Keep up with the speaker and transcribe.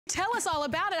tell us all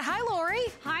about it. Hi, Lori.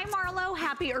 Hi, Marlo.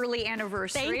 Happy early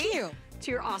anniversary. Thank you.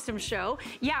 To your awesome show.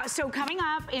 Yeah, so coming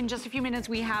up in just a few minutes,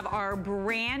 we have our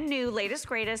brand new, latest,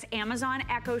 greatest Amazon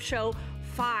Echo Show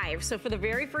 5. So for the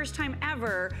very first time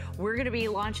ever, we're gonna be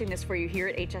launching this for you here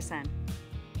at HSN.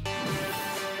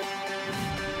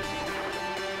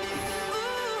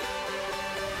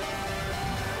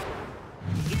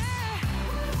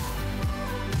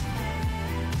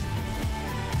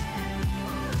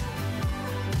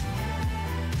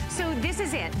 This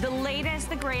is it, the latest,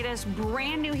 the greatest,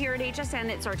 brand new here at HSN.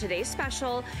 It's our today's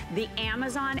special, the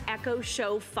Amazon Echo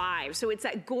Show 5. So it's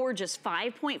that gorgeous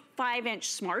 5.5-inch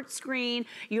smart screen.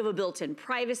 You have a built-in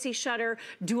privacy shutter,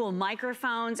 dual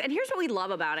microphones, and here's what we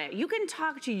love about it. You can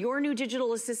talk to your new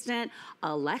digital assistant,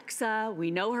 Alexa.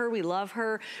 We know her, we love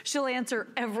her. She'll answer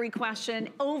every question.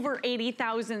 Over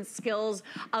 80,000 skills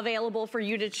available for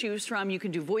you to choose from. You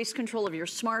can do voice control of your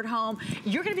smart home.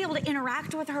 You're gonna be able to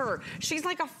interact with her. She's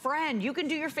like a friend. You can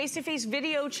do your face-to-face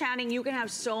video chatting. You can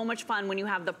have so much fun when you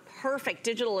have the perfect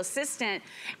digital assistant.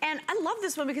 And I love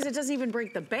this one because it doesn't even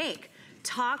break the bank.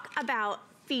 Talk about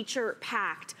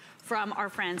feature-packed from our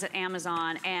friends at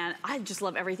Amazon, and I just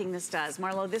love everything this does.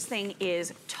 Marlo, this thing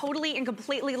is totally and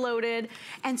completely loaded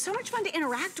and so much fun to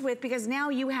interact with because now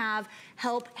you have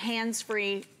help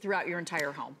hands-free throughout your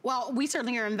entire home. Well, we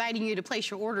certainly are inviting you to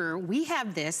place your order. We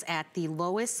have this at the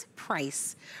lowest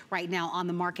price right now on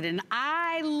the market, and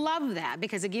I love that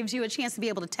because it gives you a chance to be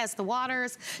able to test the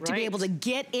waters, to be able to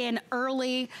get in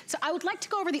early. So I would like to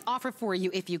go over the offer for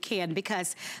you if you can,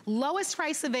 because lowest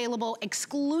price available,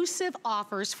 exclusive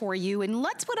offers for you. And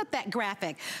let's put up that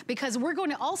graphic because we're going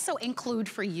to also include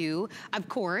for you, of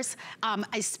course,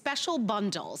 a special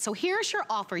bundle. So here's your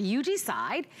offer. You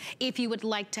decide if you would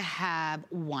like to have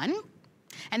one,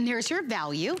 and there's your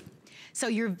value. So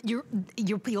you'll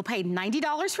pay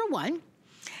 $90 for one.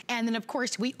 And then of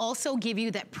course, we also give you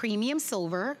that premium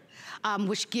silver,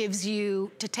 which gives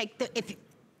you to take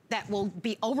that will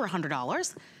be over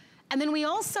 $100. And then we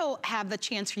also have the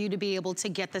chance for you to be able to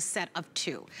get the set of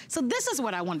 2. So this is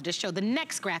what I wanted to show, the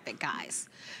next graphic, guys.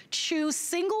 Choose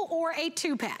single or a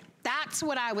 2-pack. That's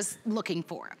what I was looking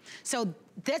for. So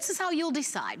this is how you'll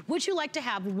decide. Would you like to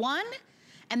have one,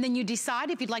 and then you decide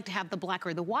if you'd like to have the black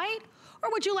or the white, or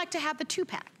would you like to have the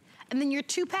 2-pack? And then your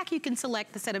 2-pack, you can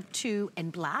select the set of 2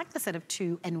 and black, the set of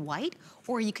 2 and white,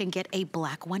 or you can get a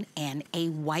black one and a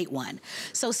white one.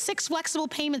 So 6 flexible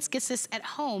payments gets this at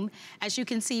home, as you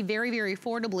can see, very, very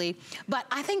affordably. But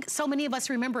I think so many of us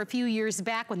remember a few years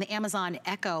back when the Amazon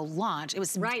Echo launched. It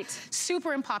was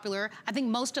super unpopular. I think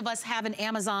most of us have an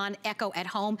Amazon Echo at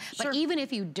home, but even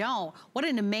if you don't, what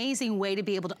an amazing way to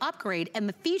be able to upgrade. And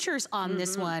the features on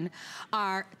this one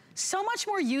are so much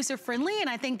more user-friendly, and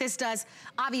I think this does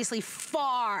obviously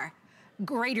far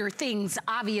greater things,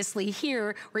 obviously,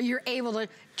 here, where you're able to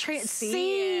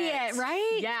see it,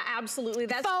 right? Yeah, absolutely.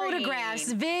 That's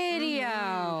photographs,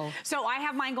 video. So I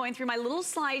have mine going through my little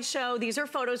slideshow. These are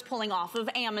photos pulling off of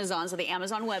Amazon, so the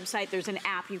Amazon website. There's an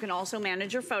app you can also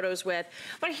manage your photos with.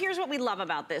 But here's what we love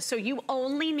about this. So you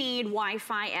only need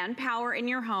Wi-Fi and power in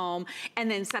your home,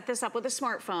 and then set this up with a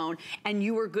smartphone, and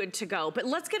you are good to go. But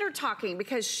let's get her talking,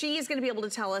 because she is gonna be able to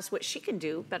tell us what she can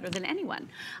do better than anyone.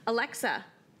 Alexa,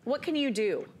 what can you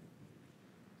do?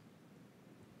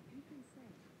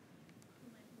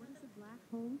 What is a black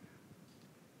hole?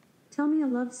 Tell me a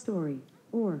love story.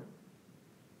 Or,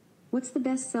 what's the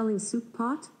best-selling soup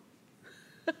pot?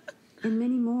 And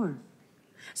many more.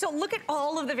 So look at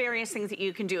all of the various things that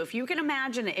you can do. If you can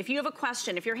imagine it, if you have a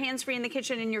question, if you're hands-free in the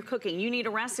kitchen and you're cooking, you need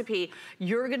a recipe,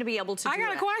 you're gonna be able to do it. I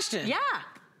got a question. Yeah.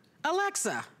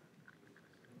 Alexa,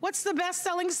 what's the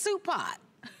best-selling soup pot?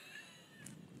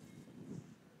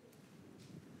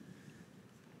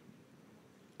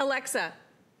 Alexa,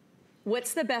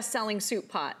 what's the best-selling soup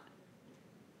pot?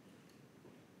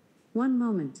 One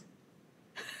moment.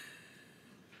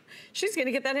 She's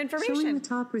gonna get that information. Showing the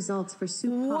top results for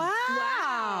soup pot.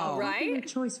 Wow, right? Your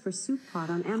choice for soup pot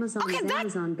on Amazon is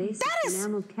Amazon basic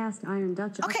enameled cast iron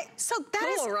Dutch. Okay, so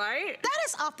that cool, right? That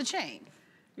is off the chain.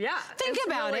 Yeah, think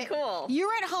about really it. Cool.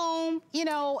 You're at home, you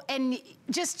know, and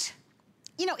just,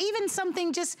 you know, even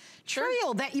something just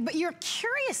trivial that but you're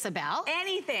curious about.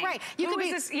 Anything. Right. Who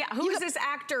is this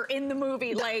actor in the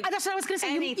movie? Like, that's what I was gonna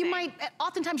say. You might,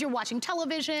 oftentimes you're watching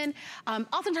television.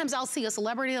 Oftentimes I'll see a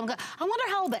celebrity and I'm like, I wonder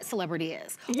how old that celebrity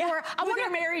is. Yeah, or who they're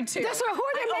married to. That's right, who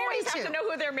are they married to. I always have to know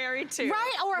who they're married to.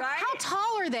 Right, or how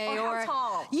tall are they? Or how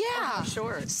tall. Yeah. Oh,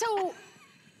 sure. So,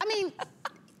 I mean,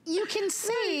 you can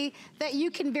see that you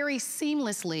can very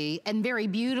seamlessly and very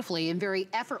beautifully and very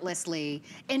effortlessly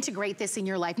integrate this in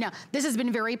your life. Now, this has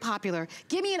been very popular.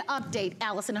 Give me an update,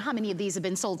 Allison, on how many of these have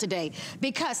been sold today,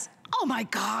 because oh my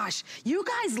gosh, you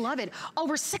guys love it.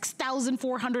 Over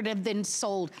 6,400 have been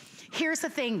sold. Here's the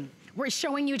thing. We're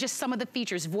showing you just some of the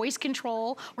features. Voice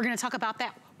control, we're gonna talk about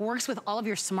that. Works with all of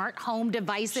your smart home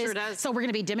devices. Sure does. So we're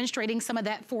gonna be demonstrating some of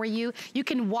that for you. You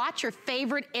can watch your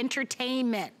favorite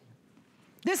entertainment.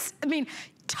 This, I mean,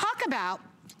 talk about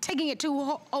taking it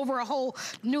to over a whole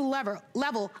new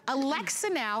level. Alexa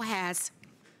now has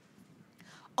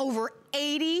over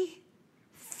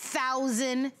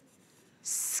 80,000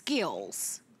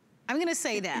 skills. I'm gonna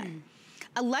say that.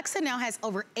 Alexa now has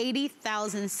over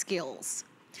 80,000 skills.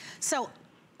 So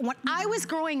when I was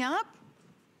growing up,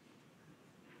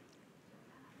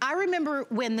 I remember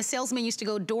when the salesman used to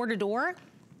go door to door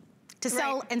to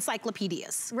sell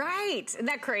encyclopedias. Right, isn't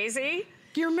that crazy?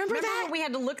 Do you remember that? When we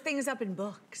had to look things up in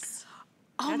books?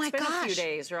 Oh my gosh. That's been a few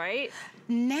days, right?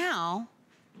 Now,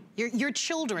 your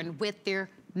children with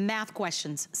their math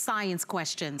questions, science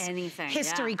questions, anything,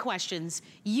 history questions.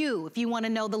 If you want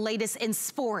to know the latest in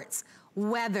sports,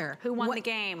 weather. Who won the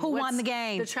game? Who won the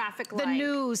game? The traffic The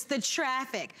news, the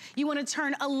traffic. You want to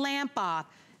turn a lamp off.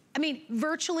 I mean,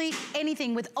 virtually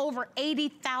anything with over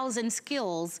 80,000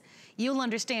 skills, you'll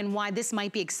understand why this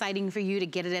might be exciting for you to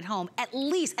get it at home. At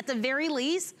least, at the very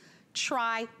least,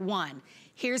 try one.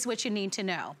 Here's what you need to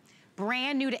know.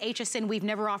 Brand new to HSN, we've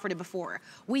never offered it before.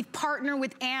 We've partnered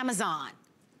with Amazon.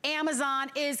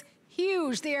 Amazon is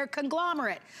huge, they're a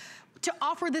conglomerate. To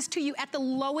offer this to you at the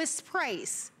lowest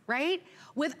price, right?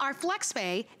 With our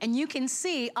FlexPay, and you can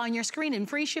see on your screen in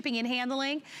free shipping and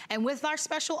handling, and with our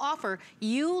special offer,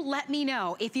 you let me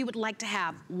know if you would like to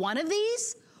have one of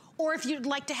these, or if you'd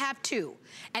like to have two.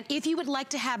 And if you would like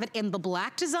to have it in the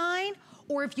black design,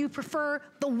 or if you prefer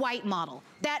the white model.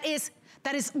 That is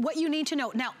what you need to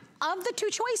know. Now, of the two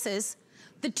choices,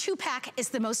 the 2-pack is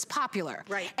the most popular.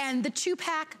 Right. And the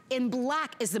 2-pack in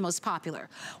black is the most popular.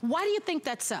 Why do you think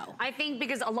that's so? I think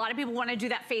because a lot of people want to do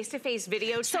that face-to-face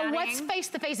video chatting. So what's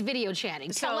face-to-face video chatting?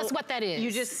 Tell us what that is.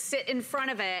 You just sit in front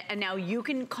of it, and now you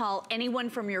can call anyone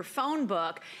from your phone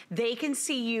book. They can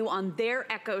see you on their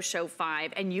Echo Show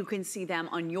 5, and you can see them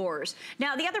on yours.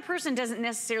 Now, the other person doesn't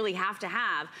necessarily have to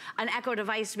have an Echo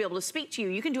device to be able to speak to you.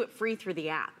 You can do it free through the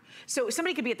app. So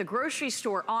somebody could be at the grocery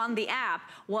store on the app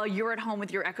while you're at home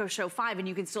with your Echo Show 5, and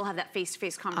you can still have that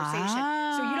face-to-face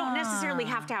conversation. So you don't necessarily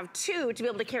have to have two to be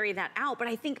able to carry that out, but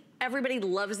I think everybody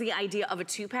loves the idea of a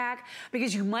 2-pack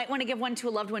because you might want to give one to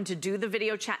a loved one to do the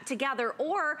video chat together,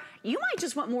 or you might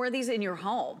just want more of these in your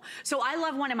home. So I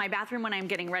love one in my bathroom when I'm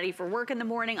getting ready for work in the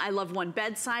morning. I love one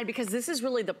bedside because this is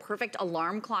really the perfect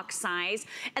alarm clock size.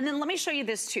 And then let me show you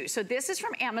this too. So this is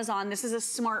from Amazon. This is a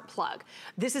smart plug.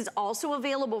 This is also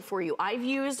available for you. I've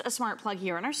used a smart plug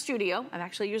here in our studio. I've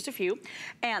actually used a few.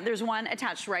 And there's one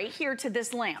attached right here to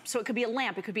this lamp. So it could be a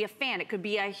lamp, it could be a fan, it could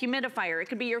be a humidifier, it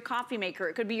could be your coffee maker,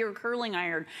 it could be your curling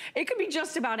iron. It could be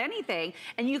just about anything.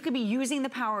 And you could be using the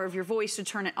power of your voice to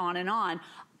turn it on and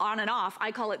off.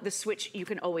 I call it the switch you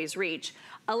can always reach.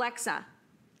 Alexa,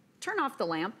 turn off the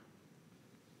lamp.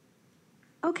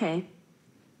 Okay.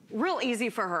 Real easy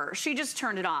for her. She just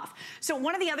turned it off. So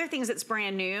one of the other things that's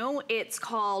brand new, it's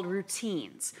called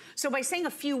routines. So by saying a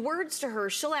few words to her,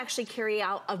 she'll actually carry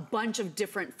out a bunch of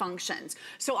different functions.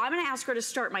 So I'm gonna ask her to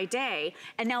start my day,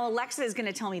 and now Alexa is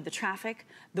gonna tell me the traffic,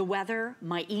 the weather,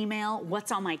 my email,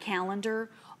 what's on my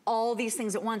calendar, all these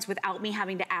things at once without me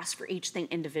having to ask for each thing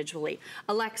individually.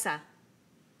 Alexa,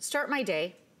 start my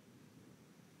day.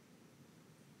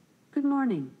 Good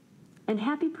morning, and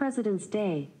happy President's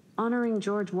Day, honoring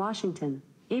George Washington,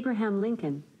 Abraham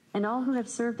Lincoln, and all who have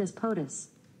served as POTUS.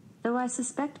 Though I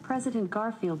suspect President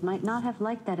Garfield might not have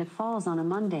liked that it falls on a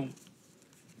Monday.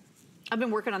 I've been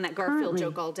working on that Garfield Currently,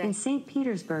 joke all day. In St.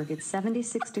 Petersburg, it's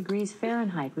 76 degrees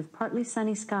Fahrenheit with partly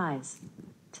sunny skies.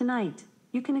 Tonight,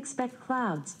 you can expect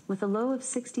clouds with a low of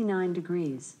 69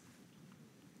 degrees.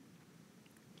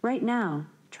 Right now,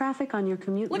 traffic on your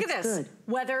commute Look looks at this. good.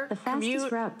 Weather, The fastest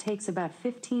commute. route takes about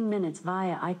 15 minutes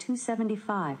via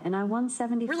I-275 and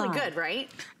I-175. Really good, right?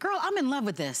 Girl, I'm in love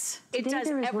with this. It Today does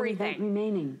there is one event everything.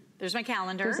 remaining. There's my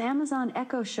calendar. There's Amazon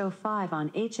Echo Show 5 on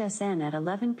HSN at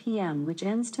 11 p.m., which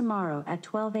ends tomorrow at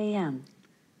 12 a.m.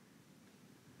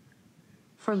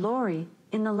 For Lori,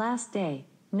 in the last day,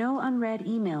 no unread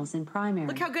emails in primary.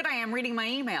 Look how good I am reading my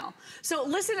email. So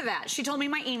listen to that. She told me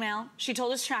my email. She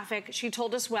told us traffic. She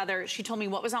told us weather. She told me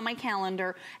what was on my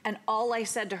calendar. And all I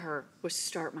said to her was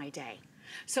start my day.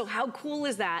 So how cool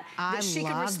is that? That she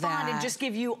can respond and just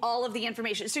give you all of the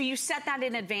information. So you set that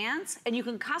in advance and you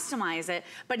can customize it,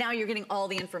 but now you're getting all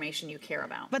the information you care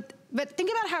about. But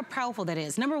think about how powerful that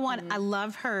is. Number one, I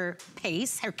love her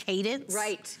pace, her cadence.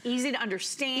 Right, easy to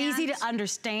understand. Easy to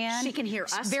understand. She can hear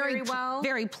us very well.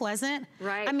 Very pleasant.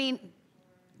 Right. I mean,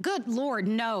 good Lord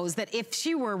knows that if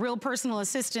she were a real personal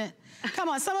assistant, come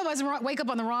on, some of us wake up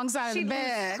on the wrong side of the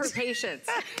bed. Her patience.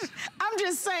 I'm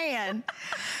just saying.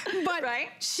 But right?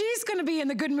 She's gonna be in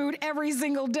the good mood every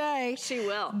single day. She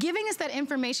will. Giving us that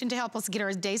information to help us get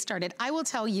our day started. I will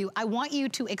tell you, I want you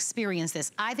to experience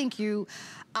this. I think you're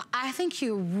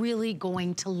really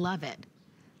going to love it.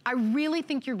 I really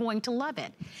think you're going to love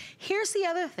it. Here's the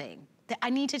other thing that I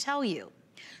need to tell you.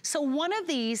 So one of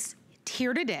these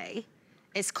here today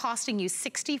is costing you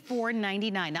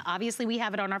 $64.99. Now, obviously, we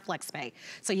have it on our FlexPay,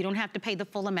 so you don't have to pay the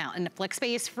full amount. And the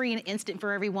FlexPay is free and instant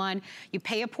for everyone. You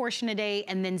pay a portion a day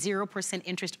and then 0%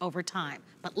 interest over time.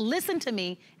 But listen to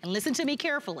me, and listen to me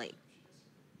carefully.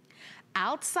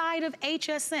 Outside of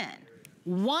HSN,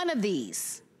 one of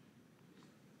these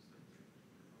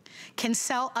can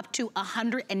sell up to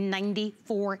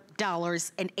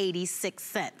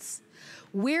 $194.86.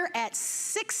 We're at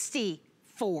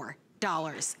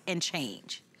 $64 and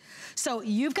change. So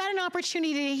you've got an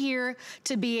opportunity here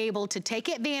to be able to take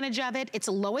advantage of it. It's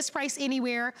the lowest price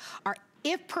anywhere. Or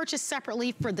if purchased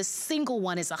separately for the single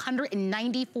one is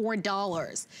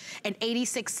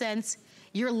 $194.86.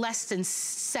 You're less than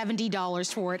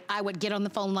 $70 for it. I would get on the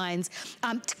phone lines.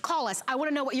 Call us. I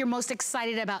wanna know what you're most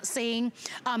excited about seeing.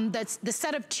 The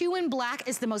set of 2 in black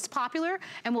is the most popular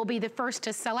and will be the first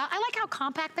to sell out. I like how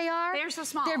compact they are. They're so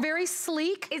small. They're very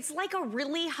sleek. It's like a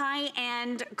really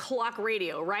high-end clock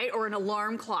radio, right? Or an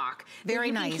alarm clock.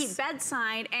 Very nice. You can keep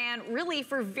bedside, and really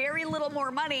for very little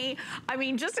more money, I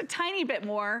mean, just a tiny bit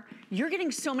more, you're getting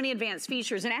so many advanced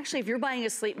features. And actually, if you're buying a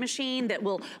sleep machine that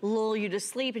will lull you to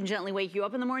sleep and gently wake you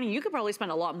up in the morning, you could probably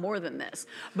spend a lot more than this.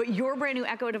 But your brand new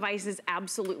Echo device is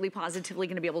absolutely positively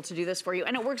gonna be able to do this for you.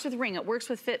 And it works with Ring, it works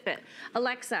with Fitbit.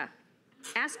 Alexa,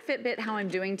 ask Fitbit how I'm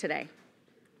doing today.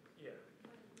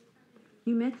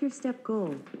 You met your step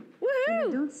goal. Woohoo! And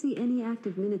I don't see any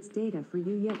active minutes data for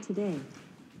you yet today.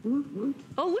 Woot woot.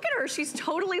 Oh, look at her. She's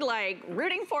totally like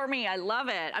rooting for me. I love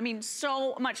it. I mean,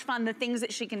 so much fun, the things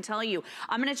that she can tell you.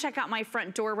 I'm gonna check out my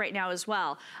front door right now as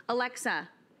well. Alexa,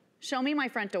 show me my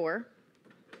front door.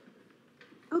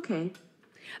 Okay.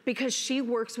 Because she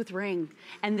works with Ring,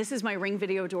 and this is my Ring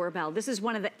video doorbell. This is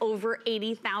one of the over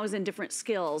 80,000 different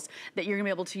skills that you're gonna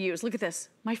be able to use. Look at this,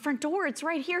 my front door, it's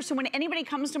right here. So when anybody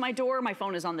comes to my door, my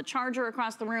phone is on the charger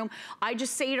across the room, I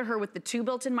just say to her with the 2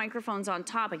 built-in microphones on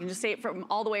top, I can just say it from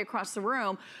all the way across the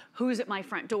room, who's at my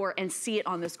front door, and see it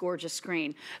on this gorgeous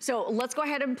screen. So let's go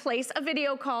ahead and place a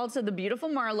video call to the beautiful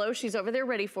Marlo. She's over there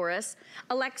ready for us.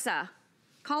 Alexa,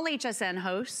 call HSN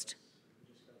host.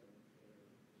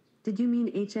 Did you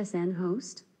mean HSN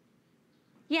host?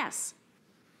 Yes.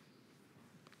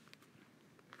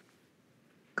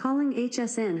 Calling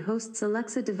HSN hosts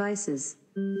Alexa devices.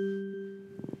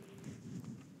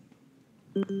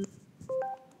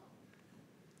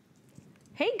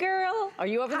 Hey girl, are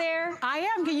you over there? I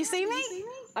am, can you see me?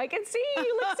 I can see you,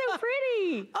 you look so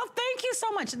pretty. Oh, thank you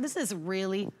so much. This is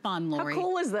really fun, Lori. How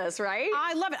cool is this, right?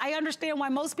 I love it. I understand why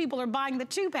most people are buying the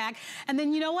 2-pack. And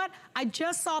then you know what? I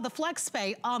just saw the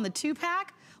FlexPay on the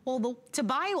 2-pack. Well, to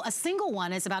buy a single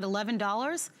one is about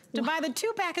 $11. To buy the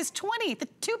 2-pack is $20. The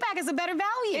 2-pack is a better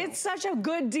value. It's such a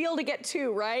good deal to get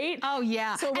 2, right? Oh,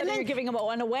 yeah. So whether you're giving them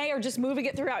one away or just moving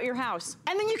it throughout your house.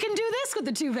 And then you can do this with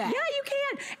the 2-pack. Yeah, you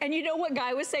can. And you know what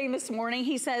Guy was saying this morning?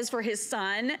 He says for his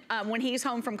son, when he's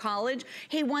home from college,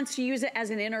 he wants to use it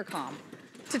as an intercom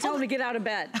to tell him to get out of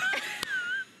bed.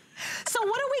 So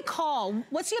what do we call,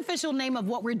 what's the official name of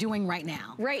what we're doing right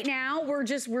now? Right now, we're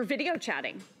video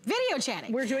chatting. Video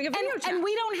chatting. We're doing a video chat. And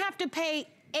we don't have to pay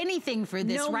anything for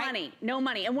this, right? No money, no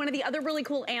money. And one of the other really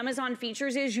cool Amazon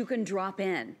features is you can drop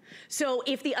in. So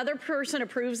if the other person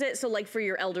approves it, so like for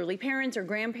your elderly parents or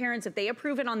grandparents, if they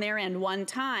approve it on their end one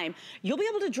time, you'll be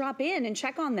able to drop in and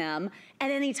check on them at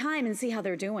any time and see how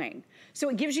they're doing. So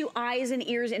it gives you eyes and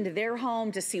ears into their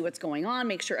home to see what's going on,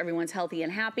 make sure everyone's healthy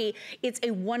and happy. It's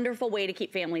a wonderful way to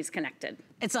keep families connected.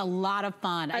 It's a lot of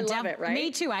fun. I love it, right?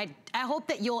 Me too. I hope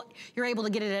that you're able to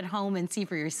get it at home and see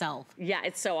for yourself. Yeah,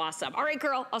 it's so awesome. All right,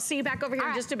 girl, I'll see you back over here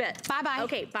in just a bit. Bye-bye.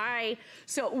 Okay, bye.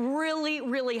 So really,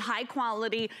 really high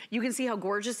quality. You can see how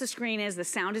gorgeous the screen is. The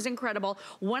sound is incredible.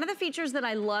 One of the features that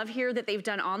I love here that they've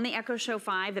done on the Echo Show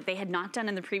 5 that they had not done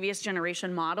in the previous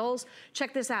generation models,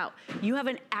 check this out. You have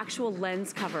an actual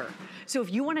lens cover. So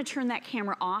if you want to turn that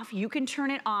camera off, you can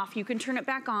turn it off. You can turn it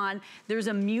back on. There's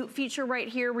a mute feature right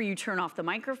here where you turn off the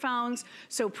microphones.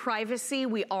 So privacy,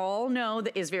 we all know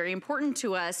that is very important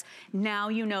to us. Now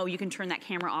you know you can turn that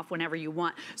camera off whenever you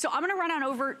want. So I'm gonna run on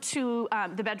over to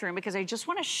the bedroom because I just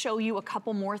wanna show you a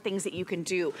couple more things that you can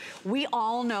do. We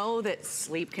all know that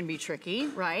sleep can be tricky,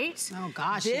 right? Oh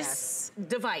gosh, This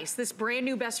device, this brand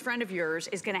new best friend of yours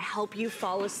is gonna help you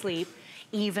fall asleep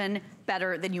even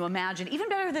better than you imagine, even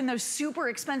better than those super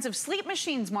expensive sleep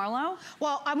machines, Marlo.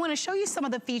 Well, I want to show you some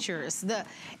of the features.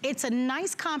 It's a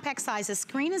nice compact size. The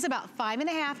screen is about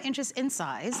 5.5 inches in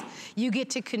size. You get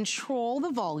to control the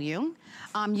volume.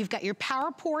 You've got your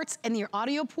power ports and your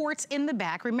audio ports in the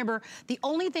back. Remember, the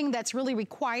only thing that's really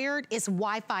required is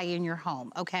Wi-Fi in your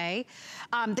home, okay?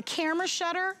 The camera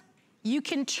shutter, you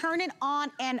can turn it on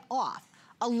and off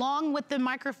along with the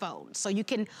microphone. So you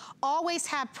can always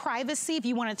have privacy. If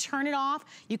you want to turn it off,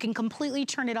 you can completely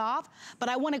turn it off. But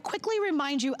I want to quickly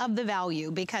remind you of the value,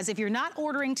 because if you're not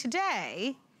ordering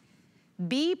today,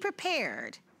 be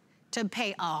prepared to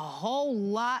pay a whole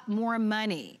lot more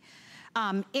money.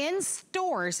 In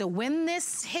stores, so when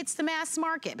this hits the mass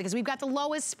market, because we've got the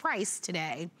lowest price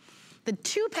today, the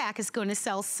 2-pack is going to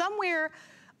sell somewhere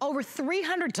over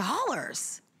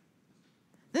 $300.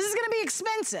 This is going to be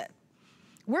expensive.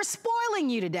 We're spoiling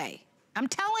you today. I'm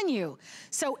telling you.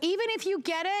 So even if you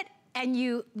get it and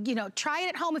you try it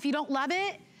at home, if you don't love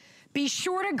it, be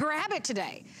sure to grab it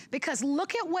today, because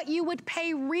look at what you would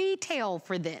pay retail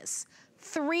for this.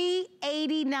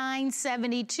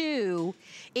 $389.72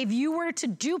 if you were to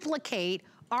duplicate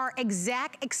our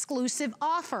exact exclusive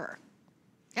offer.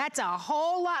 That's a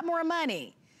whole lot more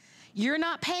money. You're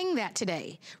not paying that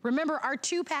today. Remember, our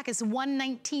 2-pack is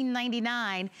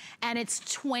 $119.99, and it's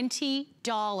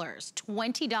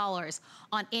 $20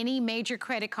 on any major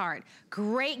credit card.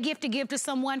 Great gift to give to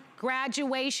someone,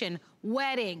 graduation,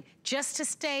 wedding, just to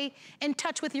stay in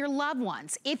touch with your loved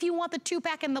ones. If you want the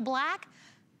 2-pack in the black,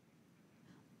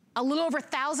 a little over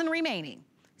 1,000 remaining.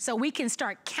 So we can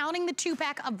start counting the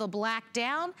 2-pack of the black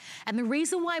down. And the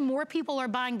reason why more people are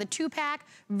buying the 2-pack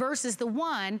versus the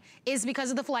 1 is because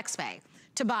of the flex pay.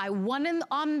 To buy one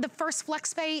on the first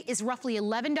flex pay is roughly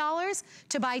 $11.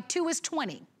 To buy 2 is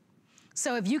 $20.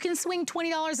 So if you can swing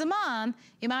 $20 a month,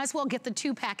 you might as well get the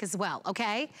 2-pack as well,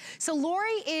 okay? So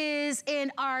Lori is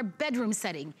in our bedroom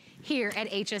setting here at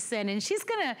HSN, and she's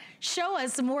gonna show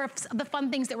us some more of the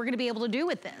fun things that we're gonna be able to do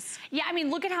with this. Yeah, I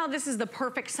mean, look at how this is the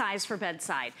perfect size for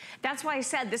bedside. That's why I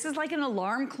said this is like an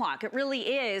alarm clock. It really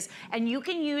is. And you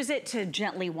can use it to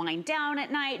gently wind down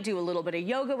at night, do a little bit of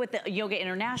yoga with the Yoga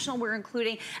International we're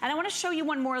including. And I wanna show you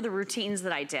one more of the routines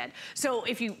that I did. So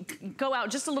if you go out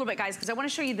just a little bit, guys, because I wanna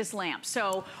show you this lamp.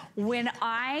 So when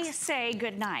I say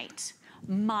good night,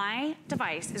 my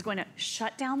device is going to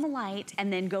shut down the light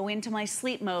and then go into my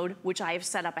sleep mode, which I have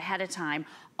set up ahead of time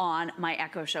on my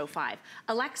Echo Show 5.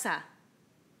 Alexa,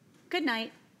 good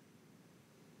night.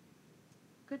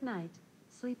 Good night.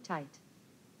 Sleep tight.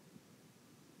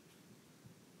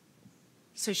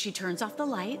 So she turns off the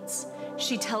lights,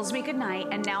 she tells me goodnight,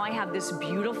 and now I have this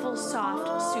beautiful, soft,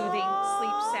 soothing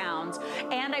sleep sounds,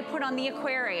 and I put on the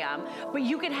aquarium. But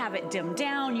you can have it dimmed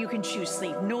down, you can choose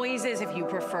sleep noises if you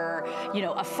prefer,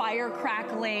 a fire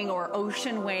crackling or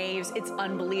ocean waves. It's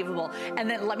unbelievable. And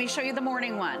then let me show you the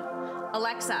morning one.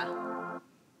 Alexa,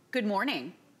 good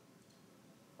morning.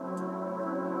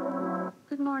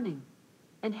 Good morning,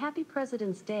 and happy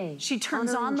President's Day. She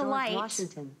turns on the George light.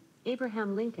 Washington,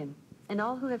 Abraham Lincoln, and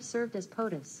all who have served as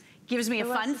POTUS. Gives me a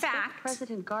Though fun fact.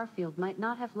 President Garfield might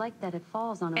not have liked that it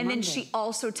falls on a And Monday. then she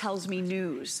also tells me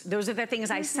news. Those are the things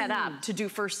I set up to do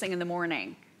first thing in the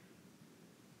morning.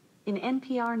 In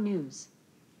NPR News.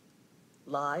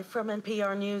 Live from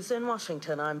NPR News in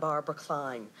Washington, I'm Barbara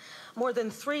Klein. More than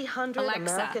 300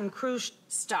 Alexa, American cruise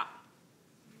stop.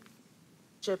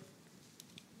 ship.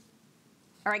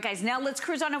 All right, guys, now let's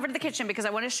cruise on over to the kitchen because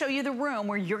I want to show you the room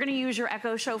where you're going to use your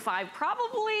Echo Show 5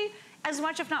 probably as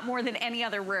much, if not more, than any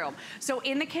other room. So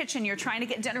in the kitchen, you're trying to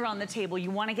get dinner on the table.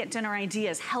 You want to get dinner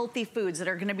ideas, healthy foods that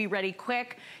are going to be ready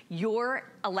quick. Your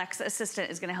Alexa assistant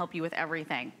is going to help you with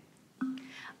everything.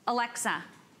 Alexa,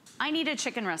 I need a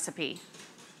chicken recipe.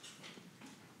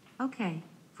 Okay,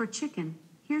 for chicken,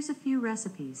 here's a few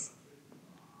recipes.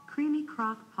 Creamy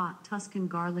crock pot Tuscan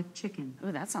garlic chicken.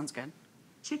 Ooh, that sounds good.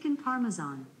 chicken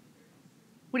parmesan.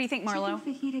 What do you think, Marlo?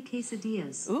 Chicken fajita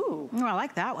quesadillas. Ooh. Oh, I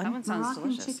like that one. That one sounds Moroccan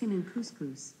delicious. chicken and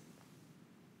couscous.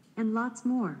 And lots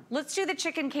more. Let's do the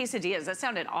chicken quesadillas. That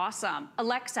sounded awesome.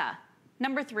 Alexa,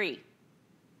 number 3.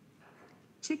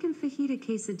 Chicken fajita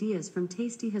quesadillas from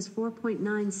Tasty has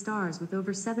 4.9 stars with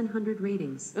over 700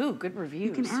 ratings. Ooh, good reviews.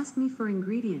 You can ask me for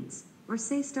ingredients or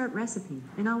say start recipe,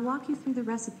 and I'll walk you through the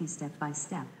recipe step by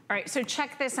step. All right, so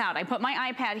check this out. I put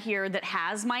my iPad here that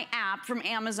has my app from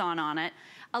Amazon on it.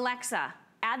 Alexa,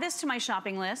 add this to my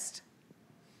shopping list.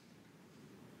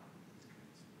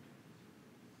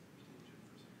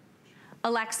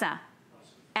 Alexa,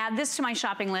 add this to my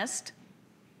shopping list.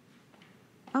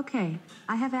 Okay,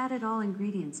 I have added all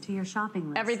ingredients to your shopping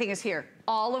list. Everything is here.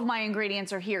 All of my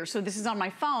ingredients are here. So this is on my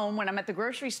phone. When I'm at the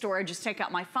grocery store, I just take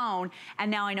out my phone,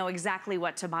 and now I know exactly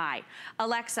what to buy.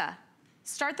 Alexa,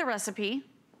 start the recipe.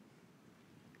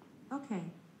 Okay,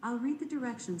 I'll read the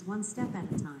directions one step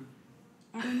at a time.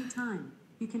 At any time,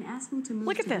 you can ask me to move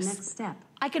Look to at the this. next step.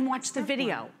 I can watch the Step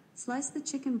video. 1, slice the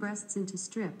chicken breasts into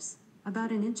strips,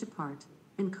 about an inch apart,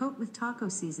 and coat with taco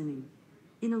seasoning.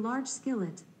 In a large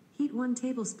skillet, heat 1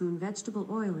 tablespoon vegetable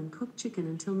oil and cook chicken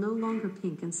until no longer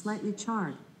pink and slightly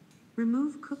charred.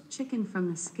 Remove cooked chicken from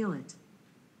the skillet.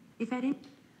 If at any...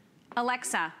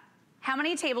 Alexa, how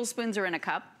many tablespoons are in a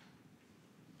cup?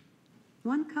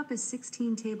 1 cup is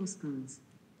 16 tablespoons.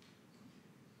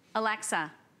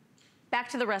 Alexa, back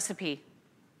to the recipe.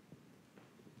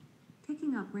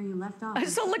 Picking up where you left off.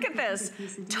 So look at this,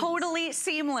 totally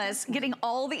seamless, getting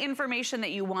all the information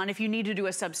that you want. If you need to do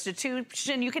a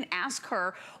substitution, you can ask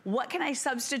her, what can I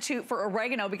substitute for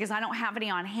oregano because I don't have any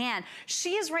on hand?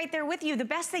 She is right there with you. The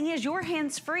best thing is your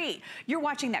hands-free. You're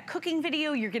watching that cooking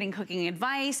video, you're getting cooking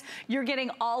advice, you're getting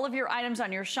all of your items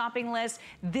on your shopping list.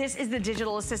 This is the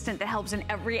digital assistant that helps in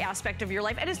every aspect of your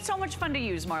life, and it's so much fun to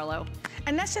use, Marlo.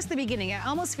 And that's just the beginning. I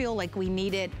almost feel like we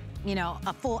needed, you know,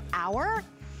 a full hour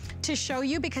to show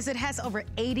you because it has over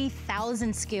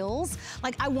 80,000 skills.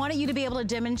 Like, I wanted you to be able to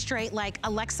demonstrate like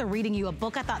Alexa reading you a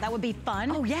book. I thought that would be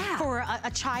fun. Oh yeah. For a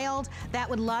child that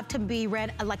would love to be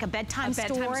read like a bedtime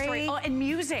story. Oh, and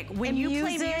music. When you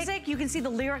play music, you can see the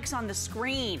lyrics on the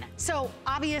screen. So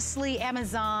obviously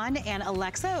Amazon and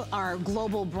Alexa are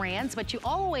global brands, but you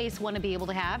always want to be able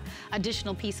to have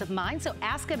additional peace of mind. So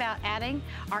ask about adding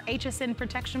our HSN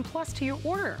Protection Plus to your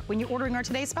order when you're ordering our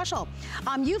today's special.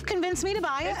 You've convinced me to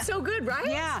buy it. It's so good, right?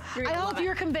 Yeah, I hope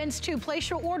you're convinced to. Place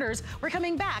your orders. We're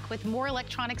coming back with more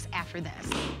electronics after this.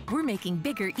 We're making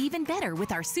bigger even better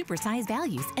with our supersize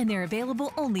values, and they're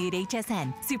available only at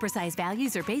HSN. Supersize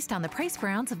values are based on the price per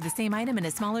ounce of the same item in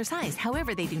a smaller size.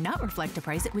 However, they do not reflect the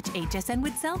price at which HSN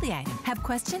would sell the item. Have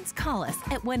questions? Call us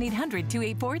at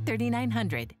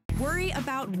 1-800-284-3900. Worry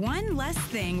about one less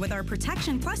thing with our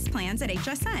Protection Plus plans at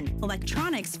HSN.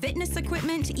 Electronics, fitness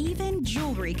equipment, even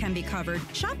jewelry can be covered.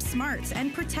 Shop smart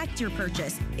and protect your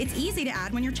purchase. It's easy to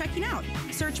add when you're checking out.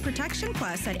 Search Protection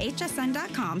Plus at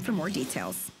hsn.com for more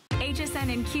details.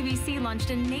 HSN and QVC launched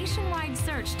a nationwide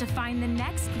search to find the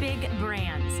next big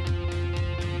brands.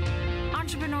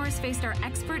 Entrepreneurs faced our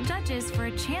expert judges for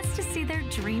a chance to see their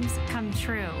dreams come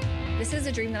true. This is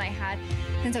a dream that I had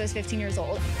since I was 15 years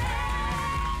old.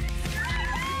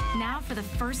 Now, for the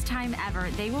first time ever,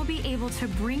 they will be able to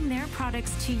bring their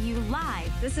products to you live.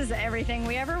 This is everything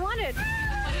we ever wanted.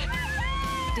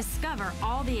 Discover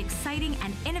all the exciting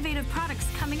and innovative products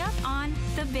coming up on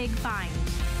The Big Find.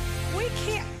 We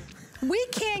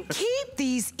can't keep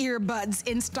these earbuds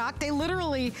in stock. They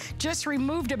literally just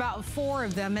removed about 4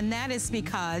 of them, and that is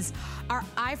because our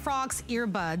iFrog's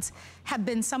earbuds have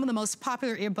been some of the most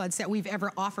popular earbuds that we've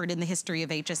ever offered in the history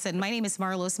of HSN. My name is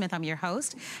Marlo Smith. I'm your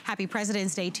host. Happy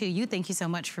President's Day to you. Thank you so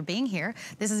much for being here.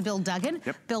 This is Bill Duggan.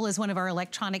 Yep. Bill is one of our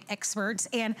electronic experts,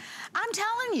 and I'm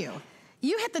telling you,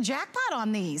 you hit the jackpot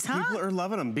on these, huh? People are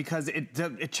loving them because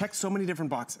it checks so many different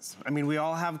boxes. I mean, we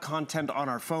all have content on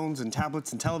our phones and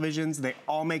tablets and televisions. They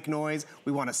all make noise.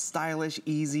 We want a stylish,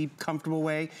 easy, comfortable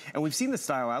way. And we've seen the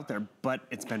style out there, but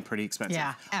it's been pretty expensive.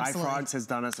 Yeah, absolutely. iFrog's has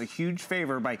done us a huge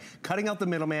favor by cutting out the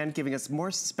middleman, giving us more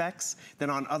specs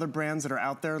than on other brands that are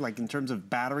out there, like in terms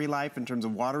of battery life, in terms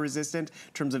of water resistant,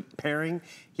 in terms of pairing.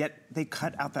 Yet they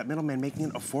cut out that middleman, making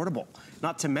it affordable.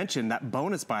 Not to mention that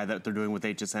bonus buy that they're doing with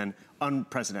HSN,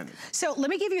 unprecedented. So let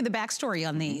me give you the backstory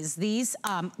on these. This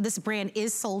brand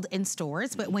is sold in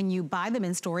stores, but when you buy them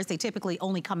in stores, they typically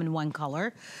only come in one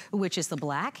color, which is the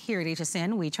black. Here at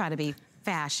HSN, we try to be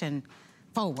fashion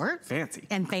forward. Fancy.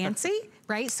 And fancy,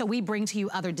 right? So we bring to you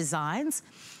other designs.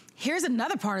 Here's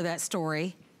another part of that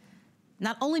story.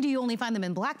 Not only do you only find them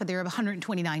in black, but they're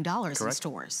 $129 in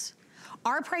stores.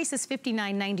 Our price is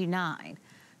 $59.99.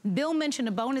 Bill mentioned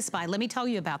a bonus buy. Let me tell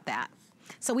you about that.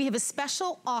 So we have a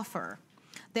special offer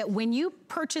that when you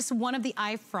purchase one of the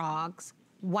iFrogs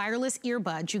wireless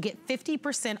earbuds, you get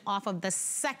 50% off of the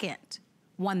second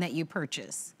one that you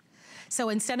purchase. So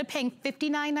instead of paying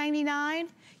 $59.99,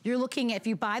 you're looking at, if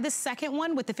you buy the second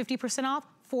one with the 50% off,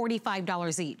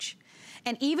 $45 each.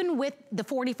 And even with the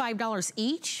 $45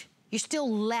 each, you're still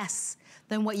less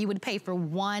than what you would pay for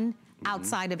one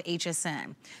outside of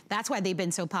HSN. That's why they've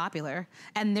been so popular.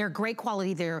 And they're great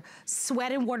quality. They're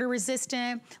sweat and water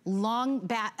resistant, long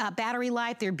battery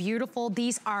life. They're beautiful.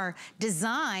 These are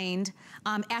designed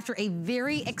after a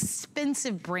very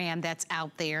expensive brand that's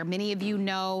out there. Many of you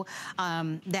know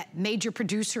that major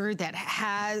producer that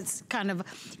has kind of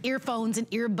earphones and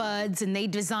earbuds, and they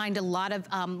designed a lot of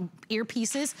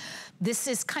earpieces. This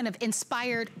is kind of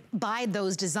inspired by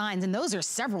those designs, and those are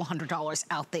several $100s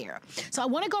out there. So I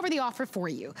want to go over the offer for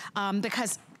you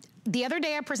because the other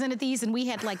day I presented these and we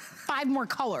had like 5 more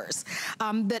colors,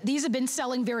 but these have been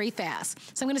selling very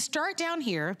fast. So I'm gonna start down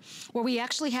here where we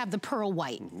actually have the pearl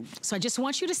white. So I just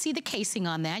want you to see the casing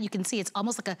on that. You can see it's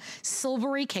almost like a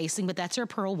silvery casing, but that's our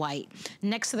pearl white.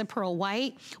 Next to the pearl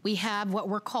white, we have what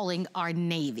we're calling our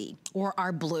navy or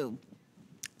our blue.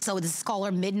 So this is called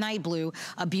our midnight blue,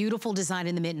 a beautiful design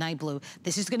in the midnight blue.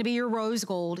 This is gonna be your rose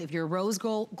gold. If you're a rose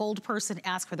gold person,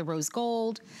 ask for the rose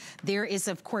gold. There is,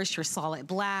 of course, your solid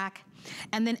black.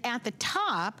 And then at the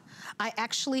top, I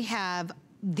actually have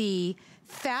the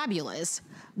fabulous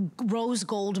rose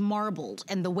gold marbled.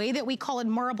 And the way that we call it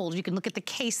marbled, you can look at the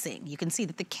casing. You can see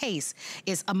that the case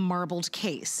is a marbled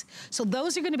case. So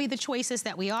those are gonna be the choices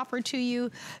that we offer to you.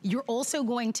 You're also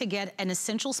going to get an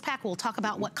essentials pack. We'll talk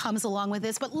about what comes along with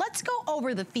this, but let's go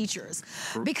over the features.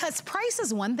 Because price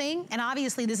is one thing, and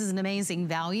obviously this is an amazing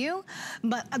value,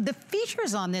 but the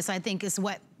features on this, I think, is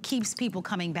what keeps people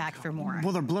coming back for more.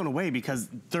 Well, they're blown away because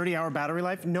 30-hour battery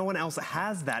life, no one else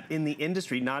has that in the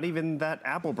industry, not even that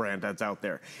Apple brand that's out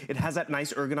there. It has that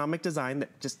nice ergonomic design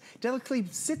that just delicately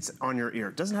sits on your ear.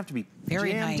 It doesn't have to be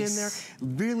very jammed nice in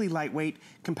there. Really lightweight,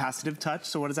 capacitive touch.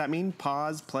 So what does that mean?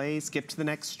 Pause, play, skip to the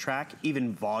next track,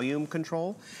 even volume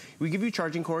control. We give you a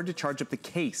charging cord to charge up the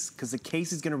case because the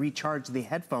case is gonna recharge the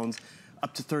headphones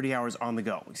up to 30 hours on the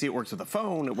go. You see, it works with a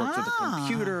phone, it works with a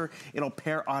computer, it'll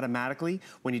pair automatically.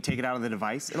 When you take it out of the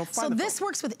device, it'll fly the phone. So this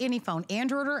works with any phone,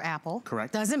 Android or Apple.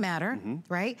 Correct. Doesn't matter,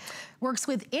 right? Works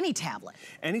with any tablet.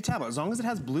 Any tablet, as long as it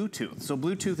has Bluetooth. So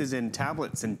Bluetooth is in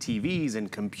tablets and TVs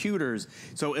and computers,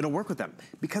 so it'll work with them.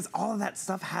 Because all of that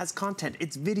stuff has content.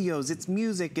 It's videos, it's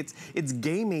music, it's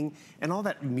gaming, and all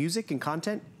that music and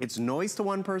content, it's noise to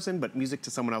one person, but music to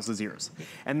someone else's ears.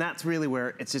 And that's really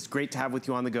where it's just great to have with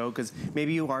you on the go, because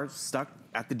maybe you are stuck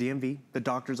at the DMV, the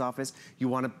doctor's office, you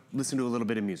want to listen to a little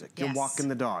bit of music. You're walking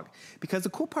the dog. Because the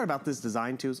cool part about this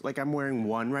design too is, like, I'm wearing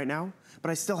one right now,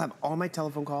 but I still have all my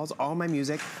telephone calls, all my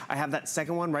music. I have that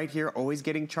second one right here, always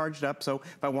getting charged up. So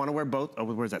if I want to wear both, oh,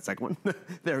 where's that second one?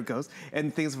 There it goes.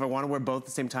 And things, if I want to wear both at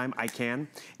the same time, I can.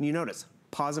 And you notice,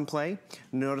 pause and play.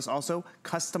 Notice also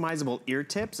customizable ear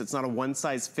tips. It's not a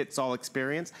one-size-fits-all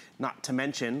experience, not to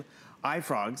mention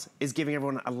iFrogs is giving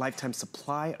everyone a lifetime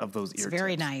supply of those ear tips.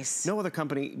 Very nice. No other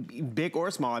company, big or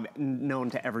small, I've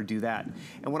known to ever do that.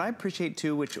 And what I appreciate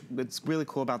too, which it's really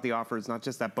cool about the offer, is not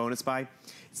just that bonus buy,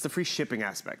 it's the free shipping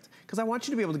aspect. Because I want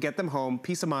you to be able to get them home,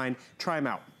 peace of mind, try them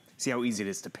out. See how easy it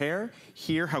is to pair,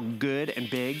 hear how good and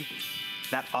big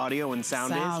that audio and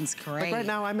sound Sounds great. Like right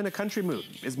now, I'm in a country mood.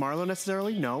 Is Marlo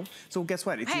necessarily? No. So guess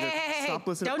what? It's either stop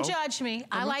listening. Don't judge me.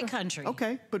 I like country.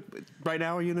 Okay, but right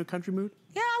now, are you in a country mood?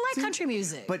 Yeah, I like country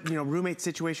music. But, you know, roommate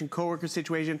situation, coworker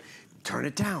situation, turn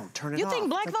it down, turn it off. You think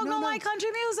black folk don't like country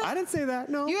music? I didn't say that,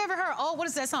 no. You ever heard, what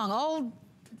is that song?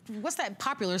 What's that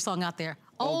popular song out there?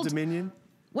 Old Dominion?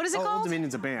 What is it called? Old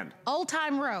Dominion's a band. Old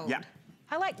Time Road. Yeah.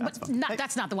 I like,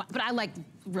 that's not the one, but I like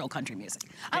real country music.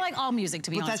 I like all music,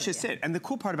 to be honest with you. But that's just it. And the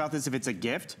cool part about this, if it's a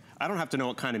gift, I don't have to know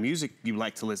what kind of music you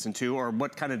like to listen to or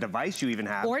what kind of device you even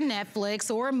have. Or Netflix,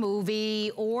 or a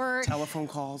movie, or telephone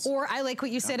calls. Or I like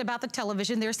what you said about the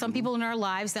television. There are some people in our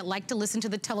lives that like to listen to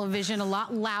the television a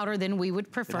lot louder than we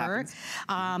would prefer.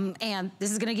 And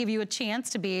this is gonna give you a chance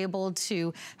to be able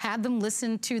to have them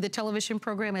listen to the television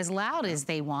program as loud as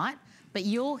they want, but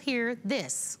you'll hear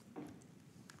this.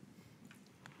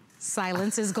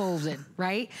 Silence is golden,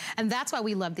 right? And that's why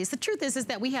we love these. The truth is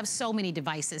that we have so many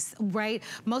devices, right?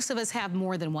 Most of us have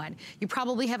more than one. You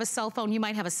probably have a cell phone. You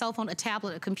might have a cell phone, a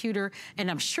tablet, a computer, and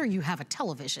I'm sure you have a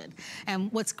television.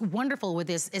 And what's wonderful with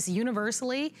this is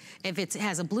universally, if it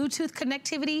has a Bluetooth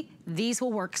connectivity, these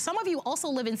will work. Some of you also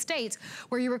live in states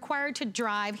where you're required to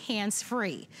drive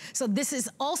hands-free. So this is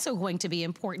also going to be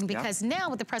important because now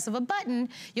with the press of a button,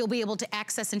 you'll be able to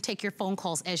access and take your phone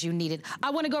calls as you need it. I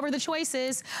want to go over the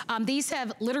choices. These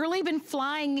have literally been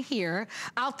flying here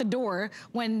out the door.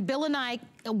 When Bill and I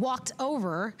walked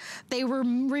over, they were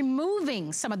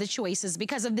removing some of the choices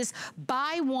because of this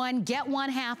buy one, get one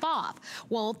half off.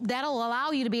 Well, that'll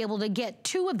allow you to be able to get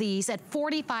 2 of these at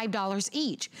 $45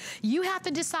 each. You have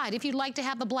to decide if you'd like to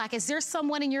have the black. Is there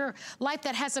someone in your life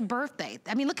that has a birthday?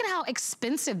 I mean, look at how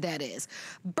expensive that is.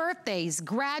 Birthdays,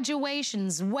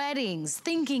 graduations, weddings,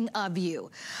 thinking of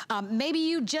you. Maybe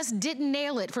you just didn't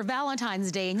nail it for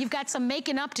Valentine's Day and you've got some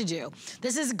making up to do.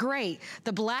 This is great.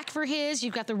 The black for his,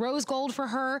 you've got the rose gold for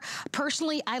her.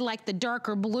 Personally, I like the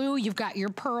darker blue. You've got your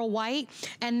pearl white.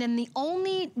 And then the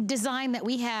only design that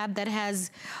we have that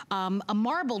has a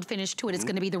marbled finish to it is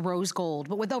gonna be the rose gold.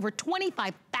 But with over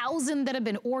 25,000 that have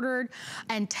been ordered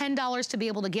and $10 to be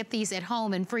able to get these at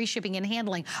home and free shipping and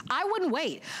handling, I wouldn't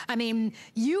wait. I mean,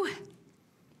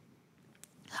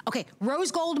 okay,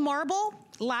 rose gold marble,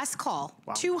 last call,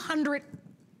 200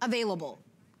 available.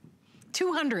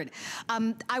 200.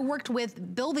 I worked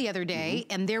with Bill the other day,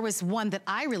 and there was one that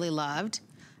I really loved.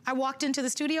 I walked into the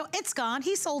studio, it's gone.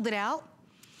 He sold it out.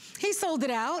 He sold it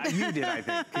out. You did, I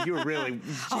think, because you were really,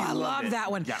 I love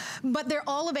that one. Yeah. But they're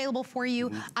all available for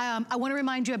you. I want to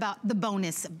remind you about the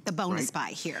bonus buy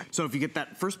here. So if you get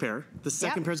that first pair, the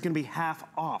second pair is going to be half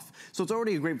off. So it's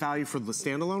already a great value for the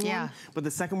standalone one, but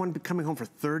the second one coming home for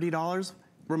 $30,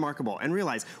 remarkable. And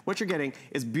realize what you're getting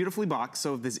is beautifully boxed.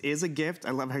 So if this is a gift,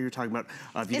 I love how you're talking about.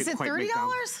 Is it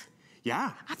 $30?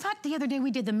 Yeah. I thought the other day we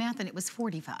did the math and it was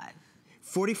 $45.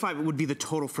 $45 would be the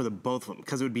total for the both of them,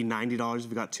 because it would be $90 if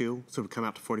you got 2, so it would come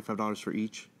out to $45 for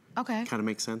each. Okay. Kind of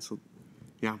makes sense.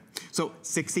 Yeah. So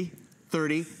 60,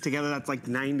 30, together that's like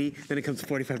 90, then it comes to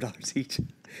 $45 each.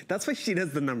 That's why she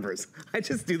does the numbers. I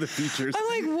just do the features.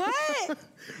 I'm like, what?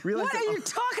 What are you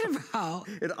talking about?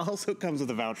 It also comes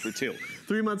with a voucher too.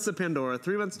 3 months to Pandora,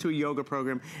 3 months to a yoga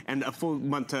program, and a full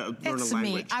month to learn a language. It's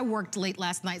me. I worked late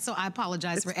last night, so I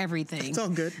apologize for everything. It's all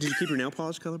good. Did you keep your nail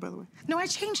polish color, by the way? No, I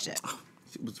changed it.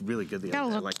 It was really good the other day. Got a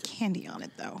little I candy on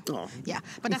it, though. Oh. Yeah,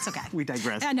 but that's okay. We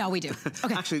digress. No, we do.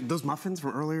 Okay. Actually, those muffins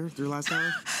from earlier, your last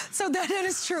hour? So that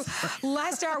is true.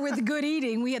 Last hour with Good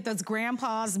Eating, we had those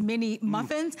Grandpa's mini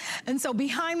muffins. And so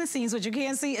behind the scenes, what you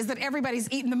can't see is that everybody's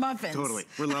eating the muffins. Totally.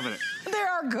 We're loving it. They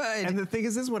are good. And the thing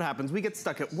is, this is what happens. We get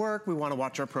stuck at work. We want to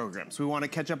watch our programs. We want to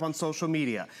catch up on social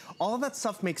media. All of that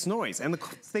stuff makes noise. And the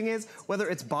thing is, whether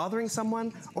it's bothering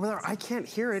someone or whether I can't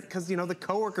hear it because, you know, the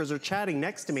coworkers are chatting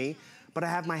next to me, but I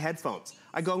have my headphones.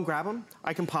 I go and grab them.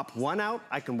 I can pop one out.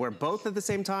 I can wear both at the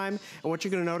same time. And what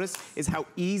you're gonna notice is how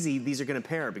easy these are gonna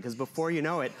pair, because before you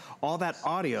know it, all that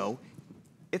audio,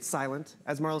 it's silent.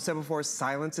 As Marlo said before,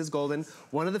 silence is golden.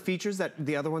 One of the features that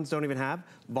the other ones don't even have,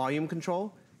 volume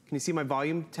control. Can you see my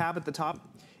volume tab at the top?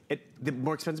 The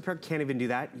more expensive pair can't even do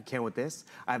that. You can with this.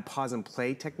 I have pause and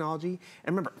play technology.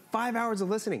 And remember, 5 hours of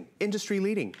listening, industry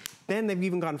leading. Then they've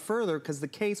even gone further because the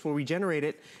case will regenerate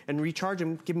it and recharge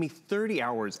them, give me 30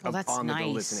 hours of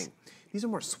on-the-go listening. These are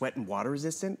more sweat and water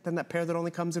resistant than that pair that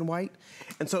only comes in white.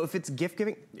 And so if it's gift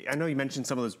giving, I know you mentioned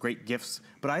some of those great gifts,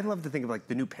 but I love to think of like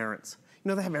the new parents. You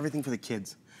know, they have everything for the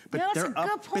kids. But they're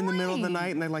up in the middle of the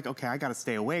night and they're like, okay, I gotta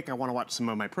stay awake. I wanna watch some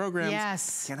of my programs.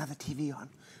 Yes. Can't have the TV on.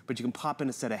 But you can pop in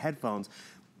a set of headphones,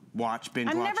 watch, binge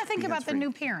watch. I never think about the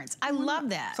new parents. I love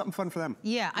that. Something fun for them.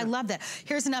 Yeah, I love that.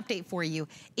 Here's an update for you.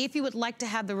 If you would like to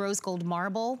have the rose gold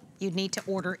marble, you'd need to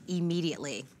order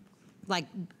immediately. Like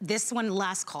this one,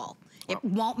 last call. Wow. It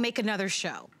won't make another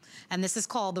show. And this is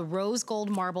called the rose gold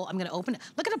marble. I'm gonna open it.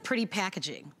 Look at the pretty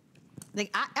packaging.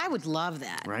 Like, I would love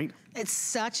that. Right? It's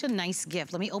such a nice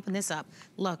gift. Let me open this up.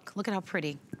 Look at how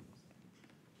pretty.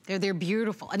 They're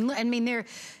beautiful. And I mean,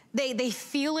 they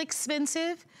feel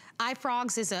expensive.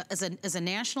 iFrogs is a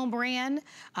national brand.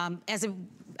 As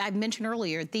I mentioned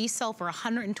earlier, these sell for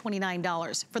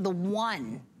 $129 for the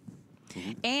one.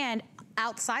 And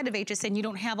outside of HSN, you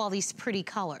don't have all these pretty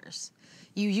colors.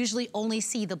 You usually only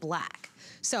see the black.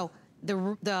 So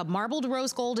the marbled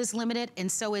rose gold is limited,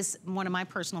 and so is one of my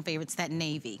personal favorites, that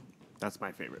navy. That's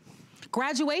my favorite.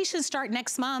 Graduations start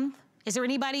next month. Is there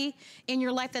anybody in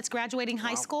your life that's graduating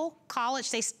high school? College,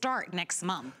 they start next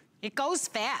month. It goes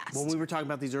fast. When we were talking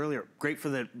about these earlier, great for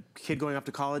the kid going off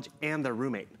to college and their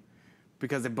roommate,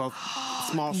 because they both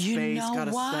small space,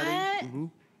 gotta study.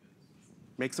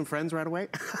 Make some friends right away.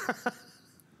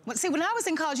 Well, see, when I was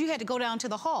in college, you had to go down to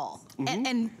the hall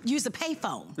and use the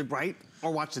payphone. Right?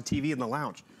 Or watch the TV in the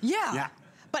lounge. Yeah.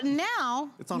 But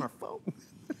now... It's on our phone.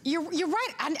 You're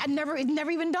right. It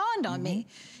never even dawned on me.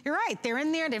 You're right. They're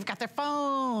in there. They've got their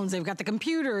phones. They've got the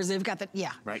computers. They've got the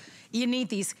Right. You need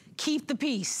these. Keep the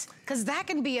peace, because that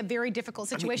can be a very difficult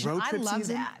situation. I mean, road trip love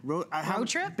season, that. Road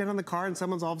trip. Been on the car and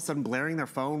someone's all of a sudden blaring their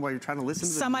phone while you're trying to listen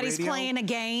to Somebody's the radio. playing a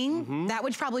game. That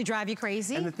would probably drive you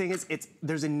crazy. And the thing is,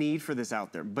 there's a need for this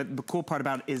out there. But the cool part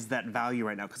about it is that value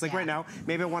right now. Because right now,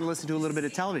 maybe I want to listen to a little bit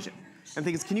of television. And the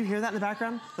thing is, can you hear that in the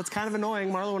background? That's kind of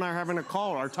annoying. Marlo and I are having a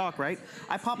call or talk, right?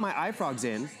 I pop my iFrogs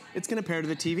in. It's going to pair to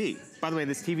the TV. By the way,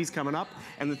 this TV's coming up.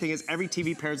 And the thing is, every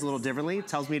TV pairs a little differently. It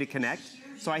tells me to connect.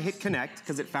 So I hit connect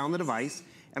because it found the device.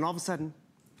 And all of a sudden,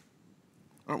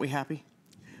 aren't we happy?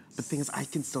 But the thing is, I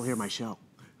can still hear my show,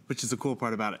 which is the cool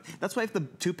part about it. That's why if the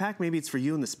 2-pack, maybe it's for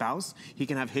you and the spouse, he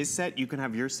can have his set, you can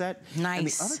have your set. Nice. And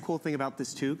the other cool thing about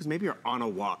this too, because maybe you're on a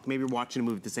walk, maybe you're watching a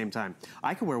movie at the same time.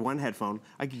 I could wear one headphone,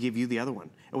 I could give you the other one,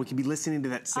 and we could be listening to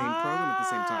that same program at the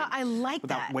same time. I like that.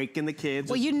 Without waking the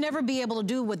kids. Well, you'd never be able to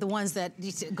do with the ones that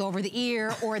go over the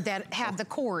ear or that have the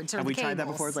cords or the cables. Have we tried that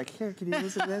before? It's like, here, can you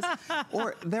listen to this?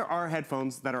 Or there are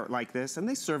headphones that are like this, and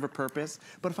they serve a purpose.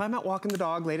 But if I'm out walking the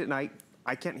dog late at night,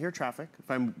 I can't hear traffic.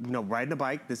 If I'm riding a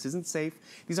bike, this isn't safe.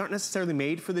 These aren't necessarily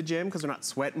made for the gym because they're not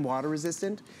sweat and water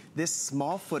resistant. This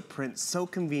small footprint, so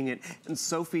convenient and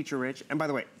so feature rich. And by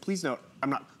the way, please note,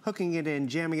 I'm not hooking it in,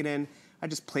 jamming it in. I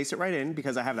just place it right in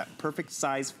because I have that perfect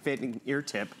size fitting ear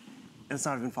tip. And it's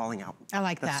not even falling out. I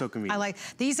like that. That's so convenient.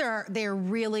 They're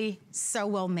really so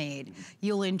well made.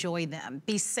 You'll enjoy them.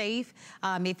 Be safe.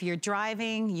 If you're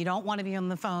driving, you don't want to be on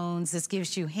the phones. This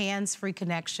gives you hands-free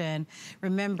connection.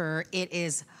 Remember, it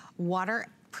is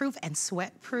waterproof and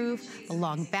sweat-proof, a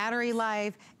long battery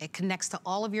life. It connects to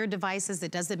all of your devices.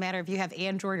 It doesn't matter if you have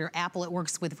Android or Apple, it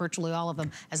works with virtually all of them,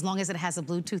 as long as it has a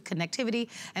Bluetooth connectivity.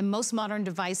 And most modern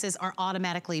devices are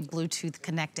automatically Bluetooth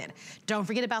connected. Don't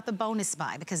forget about the bonus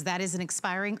buy, because that is an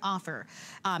expiring offer.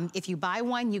 If you buy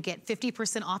one, you get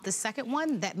 50% off the second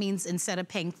one. That means instead of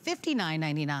paying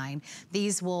 $59.99,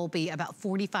 these will be about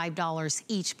 $45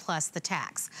 each plus the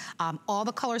tax. All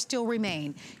the colors still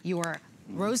remain. Your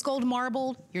rose gold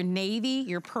marbled, your navy,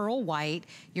 your pearl white,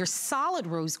 your solid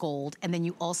rose gold, and then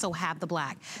you also have the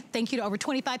black. Thank you to over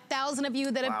 25,000 of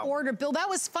you that have ordered. Bill, that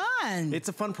was fun. It's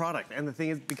a fun product, and the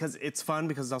thing is, because it's fun,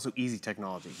 because it's also easy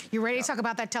technology. You ready to talk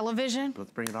about that television?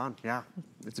 Let's bring it on, yeah.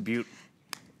 It's a beaut.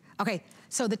 Okay,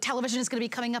 so the television is gonna be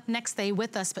coming up next. Stay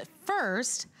with us, but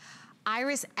first,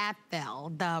 Iris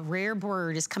Apfel, the rare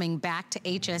bird, is coming back to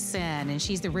HSN, and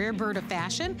she's the rare bird of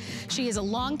fashion. She is a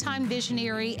longtime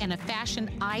visionary and a fashion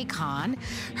icon.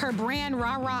 Her brand,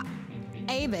 Rara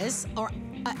Avis,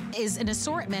 is an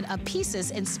assortment of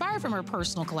pieces inspired from her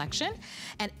personal collection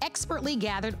and expertly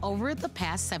gathered over the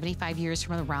past 75 years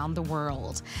from around the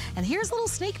world. And here's a little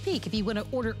sneak peek. If you want to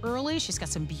order early, she's got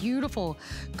some beautiful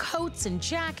coats and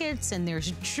jackets, and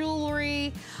there's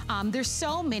jewelry. There's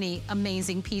so many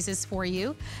amazing pieces for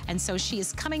you. And so she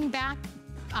is coming back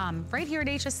right here at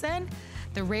HSN.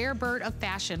 The rare bird of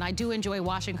fashion. I do enjoy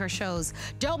watching her shows.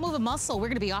 Don't move a muscle. We're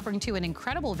gonna be offering to an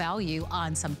incredible value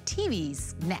on some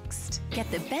TVs next.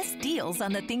 Get the best deals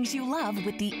on the things you love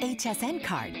with the HSN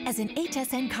card. As an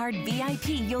HSN card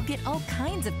VIP, you'll get all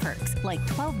kinds of perks, like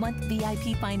 12-month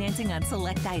VIP financing on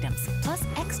select items, plus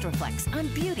extra flex on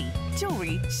beauty,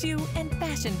 jewelry, shoe, and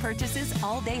fashion purchases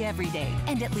all day, every day.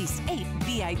 And at least 8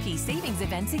 VIP savings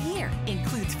events a year.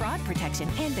 Includes fraud protection,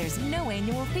 and there's no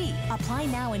annual fee. Apply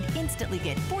now and instantly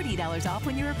get $40 off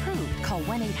when you're approved. Call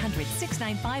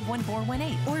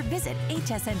 1-800-695-1418 or visit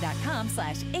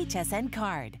hsn.com/HSN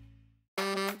card.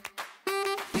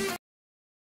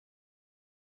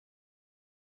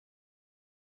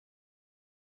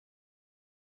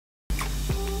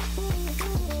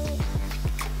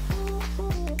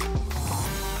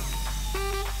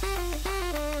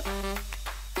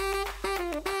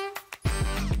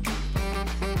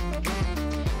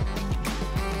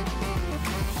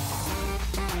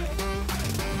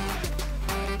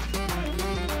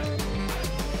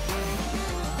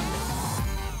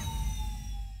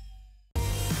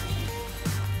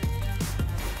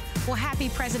 Well, happy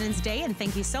President's Day, and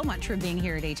thank you so much for being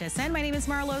here at HSN. My name is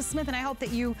Marlo Smith, and I hope that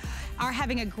you are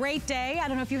having a great day. I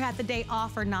don't know if you had the day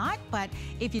off or not, but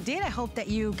if you did, I hope that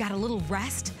you got a little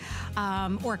rest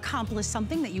or accomplished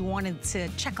something that you wanted to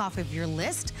check off of your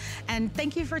list. And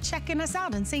thank you for checking us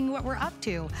out and seeing what we're up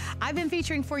to. I've been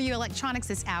featuring for you electronics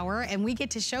this hour, and we get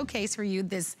to showcase for you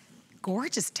this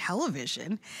gorgeous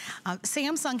television.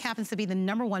 Samsung happens to be the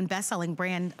 #1 best-selling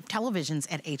brand of televisions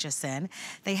at HSN.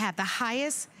 They have the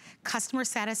highest customer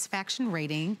satisfaction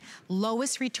rating,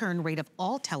 lowest return rate of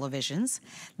all televisions.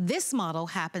 This model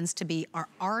happens to be our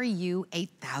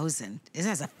RU8000. This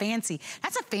has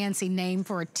that's a fancy name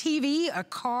for a TV, a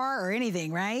car, or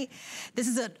anything, right? This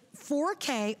is a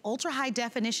 4K ultra high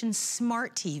definition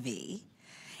smart TV,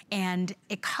 and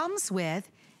it comes with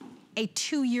a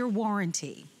 2-year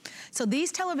warranty. So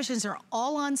these televisions are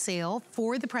all on sale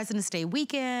for the President's Day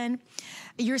weekend.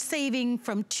 You're saving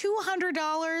from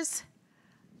 $200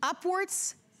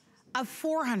 upwards of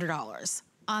 $400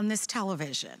 on this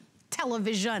television.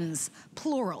 Televisions,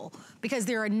 plural, because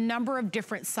there are a number of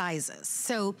different sizes.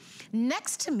 So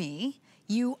next to me,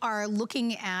 you are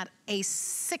looking at a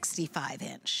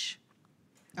 65-inch,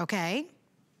 okay?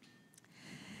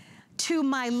 To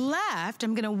my left,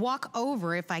 I'm gonna walk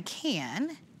over if I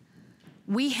can.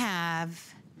 We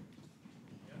have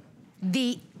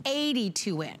the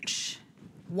 82-inch.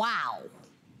 Wow.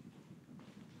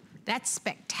 That's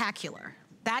spectacular.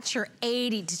 That's your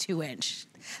 82-inch.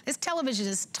 This television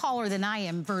is taller than I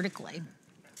am vertically.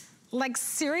 Like,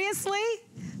 seriously?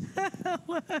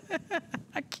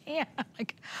 I can't,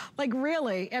 like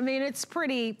really. I mean, it's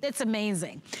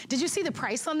amazing. Did you see the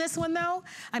price on this one though?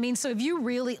 I mean, so if you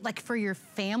really, like for your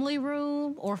family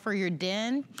room or for your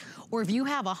den, or if you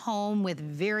have a home with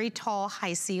very tall,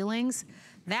 high ceilings,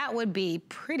 that would be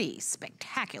pretty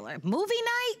spectacular. Movie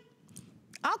night,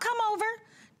 I'll come over.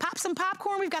 Pop some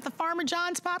popcorn. We've got the Farmer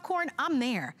John's popcorn. I'm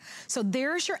there. So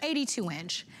there's your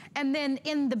 82-inch. And then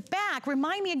in the back,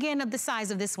 remind me again of the size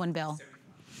of this one, Bill.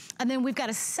 And then we've got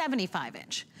a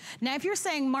 75-inch. Now, if you're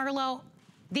saying, Marlo,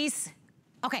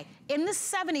 okay, in the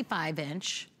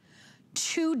 75-inch,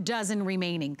 2 dozen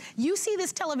remaining. You see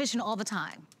this television all the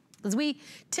time, because we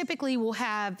typically will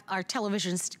have our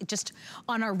televisions just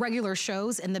on our regular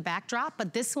shows in the backdrop,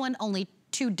 but this one, only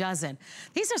 2 dozen.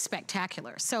 These are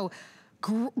spectacular. So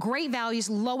great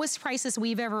values, lowest prices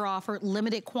we've ever offered,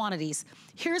 limited quantities.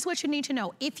 Here's what you need to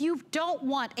know. If you don't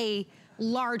want a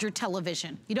larger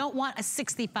television, you don't want a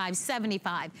 65,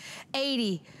 75,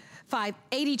 85,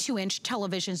 82-inch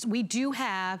televisions, we do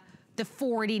have the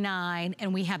 49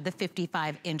 and we have the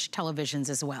 55-inch televisions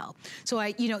as well. So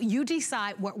you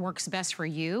decide what works best for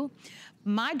you.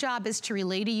 My job is to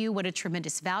relay to you what a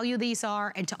tremendous value these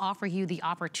are and to offer you the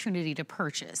opportunity to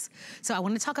purchase. So I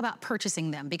want to talk about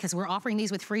purchasing them because we're offering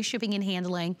these with free shipping and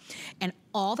handling, and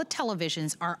all the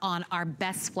televisions are on our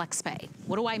best flex pay.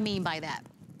 What do I mean by that?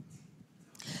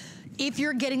 If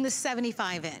you're getting the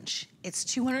 75-inch, it's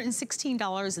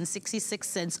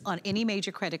 $216.66 on any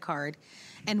major credit card,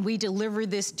 and we deliver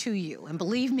this to you. And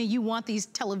believe me, you want these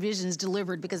televisions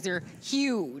delivered because they're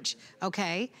huge,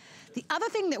 okay? The other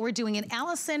thing that we're doing, and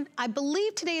Allison, I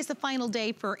believe today is the final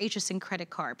day for HSN credit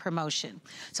card promotion.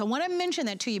 So I want to mention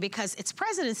that to you because it's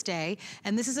President's Day,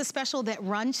 and this is a special that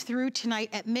runs through tonight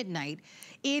at midnight.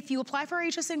 If you apply for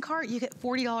HSN card, you get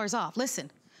 $40 off.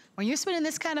 Listen, when you're spending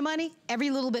this kind of money, every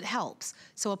little bit helps.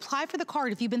 So apply for the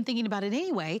card if you've been thinking about it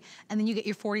anyway, and then you get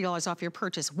your $40 off your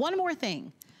purchase. One more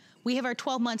thing, we have our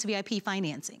 12 months VIP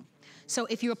financing. So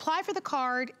if you apply for the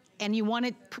card and you want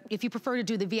it, if you prefer to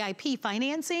do the VIP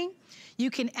financing,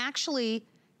 you can actually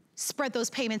spread those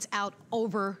payments out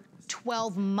over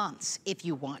 12 months if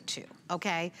you want to,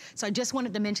 okay? So I just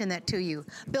wanted to mention that to you.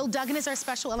 Bill Duggan is our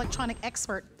special electronic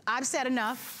expert. I've said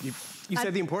enough. You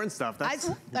said the important stuff. I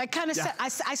kind of said, I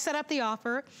set up the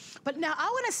offer, but now I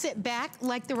want to sit back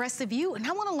like the rest of you and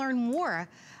I want to learn more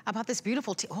about this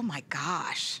beautiful oh my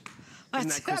gosh. Isn't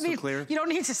that crystal clear? You don't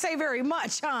need to say very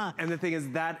much, huh? And the thing is,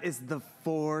 that is the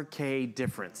 4K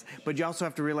difference. But you also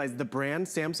have to realize the brand,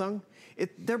 Samsung,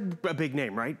 they're a big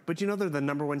name, right? But you know they're the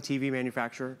 #1 TV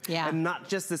manufacturer? Yeah. And not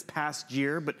just this past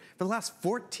year, but for the last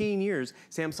 14 years,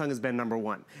 Samsung has been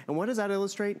 #1. And what does that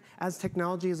illustrate? As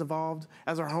technology has evolved,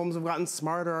 as our homes have gotten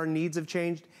smarter, our needs have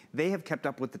changed, they have kept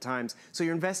up with the times. So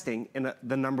you're investing in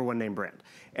the #1 name brand.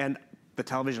 And the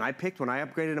television I picked when I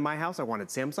upgraded in my house, I wanted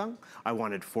Samsung, I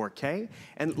wanted 4K,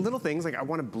 and little things like I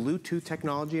wanted Bluetooth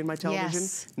technology in my television.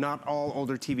 Yes. Not all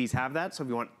older TVs have that, so if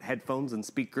you want headphones and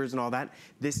speakers and all that,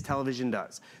 this television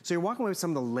does. So you're walking away with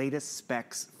some of the latest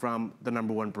specs from the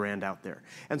 #1 brand out there.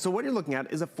 And so what you're looking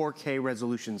at is a 4K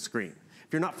resolution screen.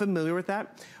 If you're not familiar with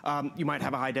that, you might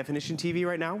have a high definition TV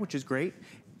right now, which is great.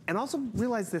 And also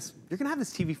realize this, you're gonna have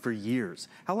this TV for years.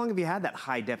 How long have you had that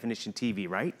high definition TV,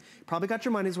 right? Probably got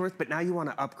your money's worth, but now you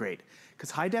wanna upgrade. Because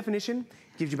high definition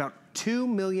gives you about 2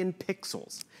 million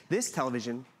pixels. This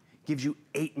television gives you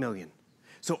 8 million.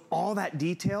 So all that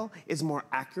detail is more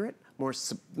accurate, more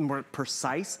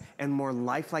precise, and more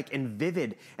lifelike and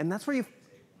vivid. And that's where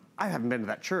I haven't been to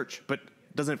that church, but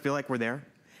doesn't it feel like we're there?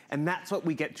 And that's what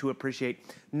we get to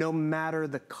appreciate no matter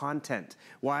the content.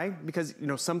 Why? Because, you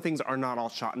know, some things are not all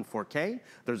shot in 4K.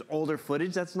 There's older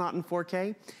footage that's not in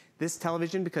 4K. This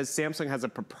television, because Samsung has a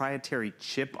proprietary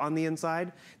chip on the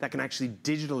inside that can actually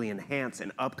digitally enhance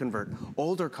and upconvert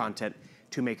older content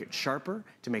to make it sharper,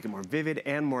 to make it more vivid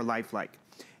and more lifelike.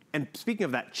 And speaking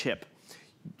of that chip,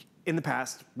 in the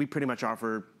past, we pretty much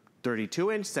offer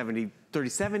 32-inch,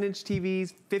 37-inch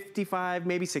TVs, 55,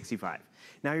 maybe 65.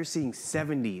 Now you're seeing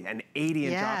 70 and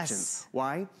 80-inch options.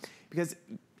 Why? Because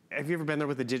have you ever been there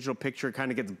with a digital picture? It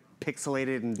kind of gets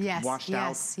pixelated and washed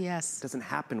out. Yes. Doesn't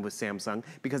happen with Samsung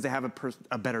because they have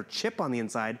a better chip on the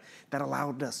inside that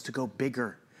allowed us to go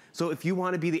bigger. So if you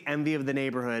want to be the envy of the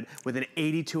neighborhood with an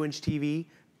 82-inch TV,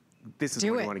 this is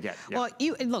what you want to get. Yeah.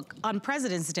 Well, look, on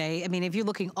President's Day, I mean, if you're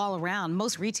looking all around,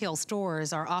 most retail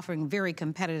stores are offering very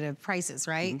competitive prices,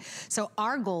 right? So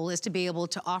our goal is to be able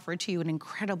to offer to you an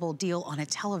incredible deal on a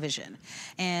television.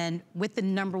 And with the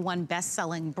 #1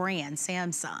 best-selling brand,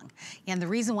 Samsung. And the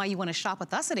reason why you want to shop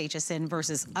with us at HSN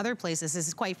versus other places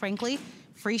is, quite frankly,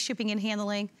 free shipping and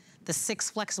handling, the 6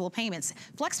 flexible payments.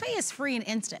 FlexPay is free and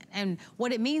instant. And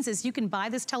what it means is you can buy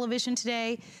this television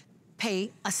today,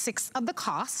 pay 1/6 of the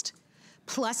cost,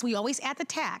 plus we always add the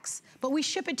tax, but we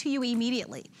ship it to you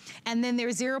immediately. And then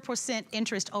there's 0%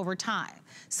 interest over time.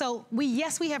 So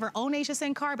yes, we have our own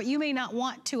HSN card, but you may not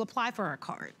want to apply for our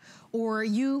card. Or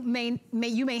you may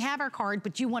have our card,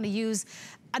 but you want to use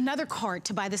another card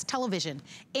to buy this television.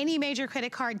 Any major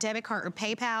credit card, debit card, or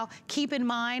PayPal, keep in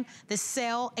mind the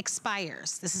sale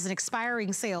expires. This is an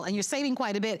expiring sale, and you're saving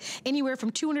quite a bit, anywhere from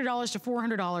 $200 to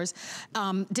 $400,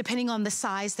 depending on the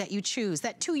size that you choose.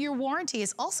 That 2-year warranty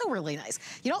is also really nice.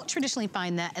 You don't traditionally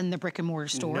find that in the brick and mortar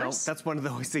stores. No, that's one of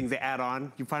those things they add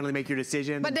on. You finally make your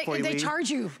decision. But they charge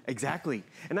you. Exactly.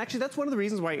 And actually, that's one of the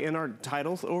reasons why in our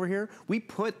titles over here, we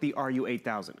put the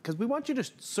RU8000, because we want you to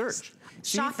search.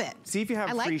 Shop it. See if you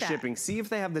have free shipping. See if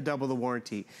they have the double the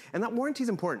warranty. And that warranty is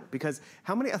important because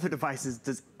how many other devices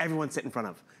does everyone sit in front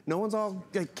of? No one's all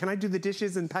like, can I do the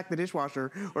dishes and pack the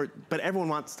dishwasher? But everyone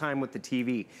wants time with the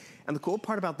TV. And the cool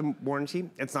part about the warranty,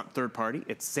 it's not third party,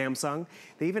 it's Samsung.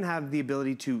 They even have the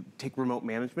ability to take remote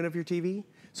management of your TV.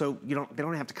 So they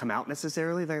don't have to come out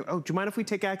necessarily. They're like, oh, do you mind if we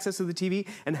take access to the TV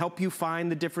and help you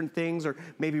find the different things or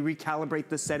maybe recalibrate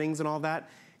the settings and all that?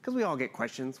 Because we all get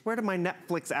questions. Where did my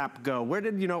Netflix app go? Where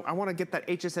did, I want to get that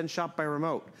HSN Shop by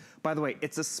Remote. By the way,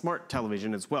 it's a smart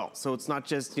television as well. So it's not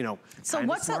just, So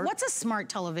what's a smart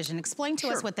television? Explain to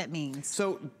us what that means.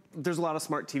 So there's a lot of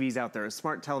smart TVs out there. A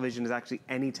smart television is actually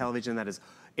any television that is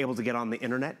able to get on the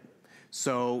internet.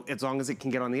 So as long as it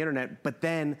can get on the internet, but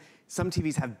then some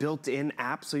TVs have built-in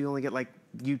apps, so you only get like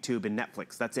YouTube and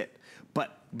Netflix, that's it.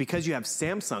 But because you have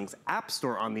Samsung's App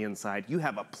Store on the inside, you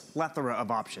have a plethora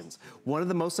of options. One of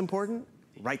the most important,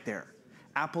 right there,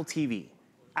 Apple TV.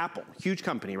 Apple, huge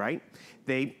company, right?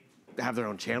 They have their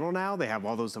own channel now, they have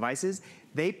all those devices.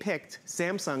 They picked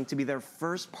Samsung to be their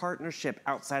first partnership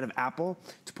outside of Apple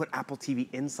to put Apple TV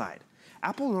inside.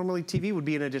 Apple normally TV would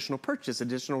be an additional purchase,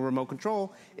 additional remote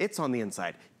control. It's on the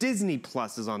inside. Disney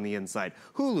Plus is on the inside.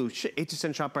 Hulu,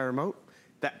 HSN Shop by Remote.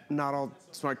 That not all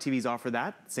smart TVs offer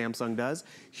that. Samsung does.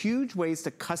 Huge ways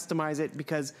to customize it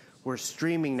because we're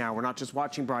streaming now. We're not just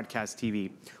watching broadcast TV.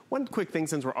 One quick thing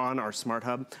since we're on our Smart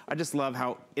Hub, I just love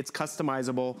how it's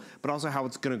customizable, but also how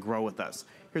it's gonna grow with us.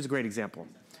 Here's a great example.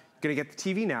 Gonna get the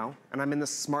TV now, and I'm in the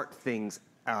Smart Things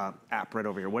app right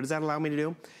over here. What does that allow me to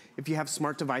do? If you have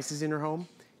smart devices in your home,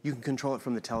 you can control it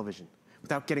from the television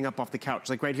without getting up off the couch.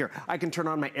 Like right here, I can turn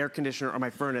on my air conditioner or my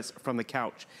furnace from the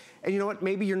couch. And you know what?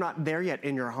 Maybe you're not there yet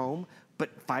in your home,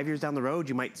 but 5 years down the road,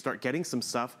 you might start getting some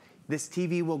stuff. This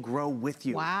TV will grow with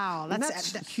you. Wow,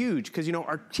 that's huge because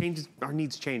our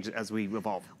needs change as we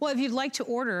evolve. Well, if you'd like to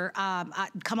order,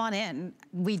 come on in.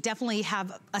 We definitely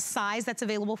have a size that's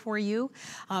available for you.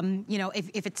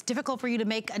 If it's difficult for you to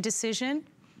make a decision,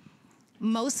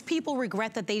 most people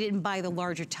regret that they didn't buy the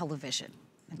larger television.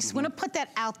 I just want to put that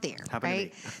out there,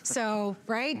 right? So,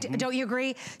 don't you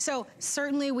agree? So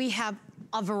certainly we have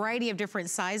a variety of different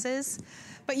sizes,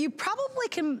 but you probably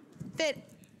can fit,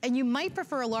 and you might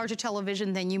prefer a larger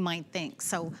television than you might think.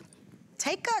 So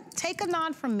take a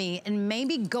nod from me and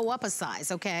maybe go up a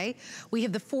size, okay? We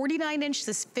have the 49-inch,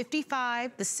 this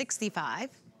 55, the 65,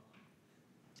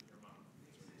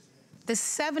 the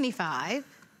 75,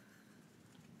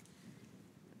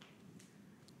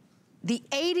 the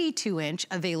 82-inch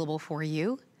available for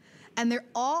you, and they're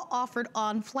all offered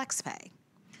on FlexPay.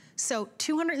 So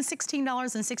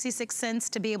 $216.66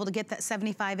 to be able to get that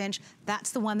 75-inch.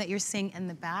 That's the one that you're seeing in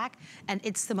the back, and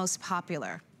it's the most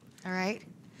popular, all right?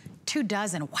 2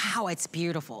 dozen. Wow, it's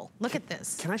beautiful. Look at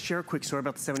this. Can I share a quick story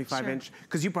about the 75-inch? Sure.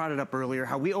 Because you brought it up earlier,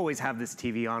 how we always have this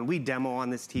TV on. We demo on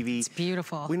this TV. It's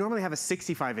beautiful. We normally have a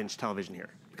 65-inch television here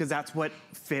because that's what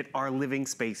fit our living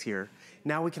space here.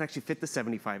 Now we can actually fit the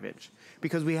 75-inch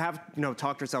because we have,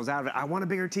 talked ourselves out of it. I want a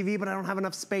bigger TV, but I don't have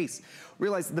enough space.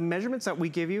 Realize the measurements that we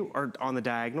give you are on the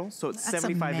diagonal, so it's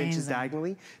 75 inches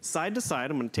diagonally. Side to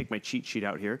side, I'm gonna take my cheat sheet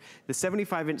out here. The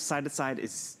 75-inch side to side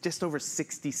is just over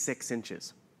 66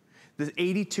 inches. The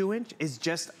 82-inch is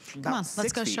just about 6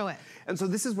 let's go feet. show it. And so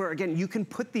this is where, again, you can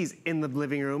put these in the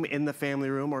living room, in the family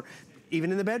room, or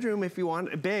even in the bedroom if you want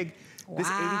it big. This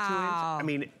 82-inch, I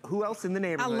mean, who else in the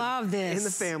neighborhood, I love this, in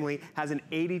the family, has an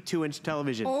 82-inch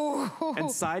television? Oh. And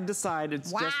side to side,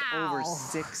 it's just over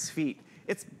 6 feet.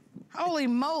 It's holy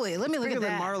moly, let me look at that.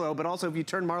 Bigger than Marlo, but also if you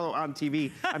turn Marlo on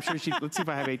TV, I'm sure she, let's see if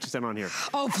I have HSN on here.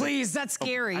 Oh, please, that's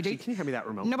scary. Actually, can you hand me that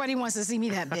remote? Nobody wants to see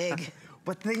me that big.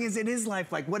 But the thing is, it is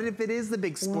lifelike. What if it is the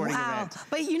big sporting event?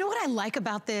 But you know what I like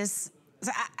about this?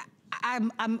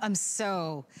 I'm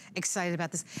so excited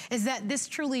about this, is that this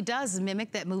truly does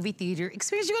mimic that movie theater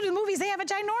experience. You go to the movies, they have a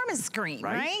ginormous screen,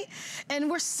 right? And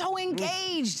we're so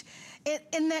engaged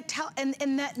in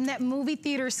that movie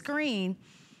theater screen.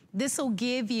 This will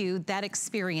give you that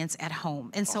experience at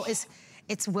home. And so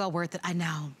it's well worth it, I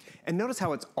know. And notice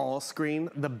how it's all screen.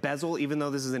 The bezel, even though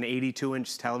this is an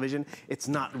 82-inch television, it's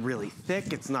not really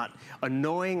thick, it's not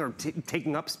annoying or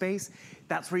taking up space.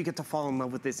 That's where you get to fall in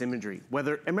love with this imagery.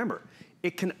 Remember,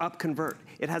 it can up-convert.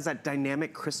 It has that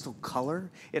dynamic crystal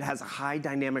color. It has a high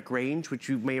dynamic range, which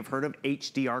you may have heard of,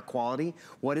 HDR quality.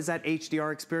 What is that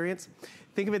HDR experience?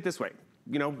 Think of it this way.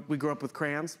 We grew up with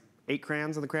crayons, 8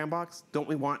 crayons in the crayon box. Don't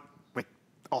we want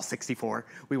all 64,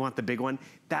 we want the big one.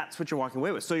 That's what you're walking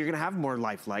away with. So you're gonna have more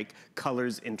lifelike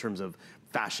colors in terms of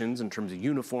fashions, in terms of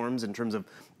uniforms, in terms of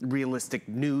realistic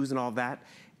news and all of that.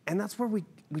 And that's where we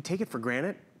take it for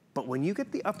granted. But when you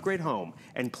get the upgrade home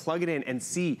and plug it in and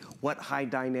see what high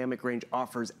dynamic range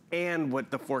offers and what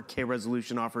the 4K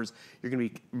resolution offers, you're gonna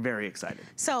be very excited.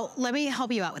 So let me help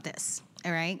you out with this,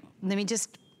 all right?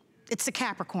 It's the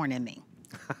Capricorn in me.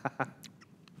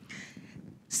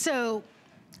 So,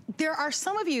 there are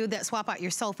some of you that swap out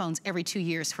your cell phones every 2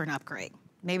 years for an upgrade,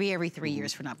 maybe every 3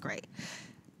 years for an upgrade.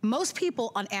 Most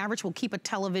people, on average, will keep a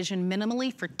television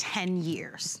minimally for 10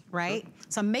 years, right?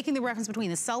 So I'm making the reference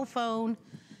between a cell phone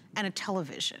and a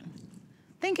television.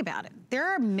 Think about it. There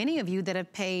are many of you that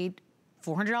have paid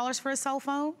 $400 for a cell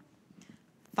phone,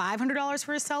 $500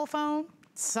 for a cell phone.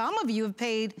 Some of you have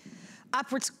paid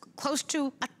upwards close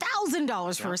to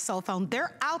 $1,000 for a cell phone.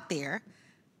 They're out there.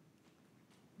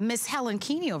 Miss Helen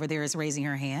Keeney over there is raising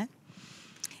her hand.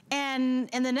 And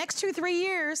in the next 2-3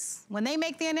 years, when they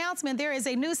make the announcement, there is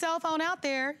a new cell phone out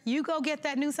there, you go get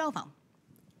that new cell phone.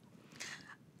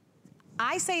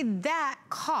 I say that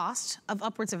cost of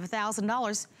upwards of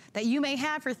 $1,000 that you may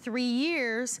have for 3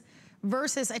 years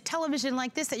versus a television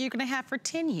like this that you're gonna have for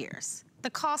 10 years.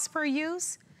 The cost per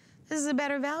use, this is a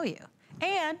better value.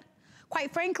 And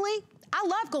quite frankly, I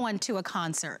love going to a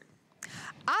concert.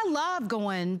 I love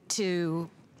going to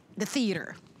the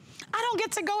theater. I don't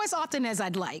get to go as often as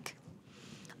I'd like.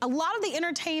 A lot of the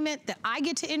entertainment that I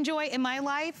get to enjoy in my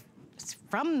life is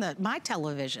from my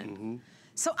television.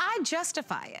 So I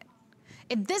justify it.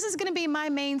 If this is gonna be my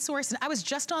main source, and I was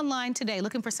just online today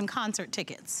looking for some concert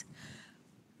tickets.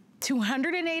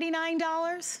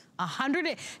 $289,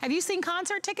 have you seen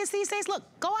concert tickets these days? Look,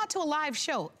 go out to a live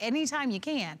show anytime you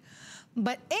can,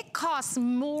 but it costs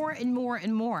more and more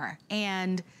and more.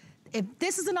 And if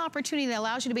this is an opportunity that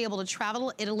allows you to be able to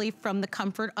travel to Italy from the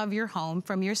comfort of your home,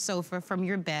 from your sofa, from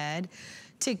your bed,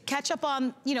 to catch up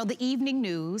on, the evening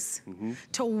news,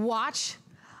 to watch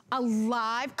a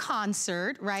live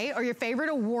concert, right? Or your favorite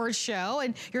award show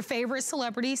and your favorite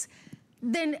celebrities,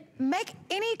 then make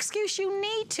any excuse you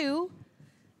need to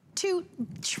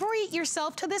treat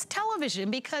yourself to this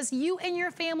television because you and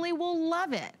your family will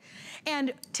love it.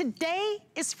 And today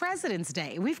is President's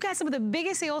Day. We've got some of the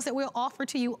biggest sales that we'll offer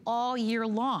to you all year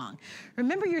long.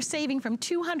 Remember, you're saving from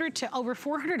 $200 to over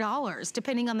 $400,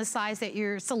 depending on the size that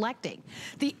you're selecting.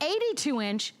 The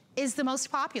 82-inch is the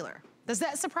most popular. Does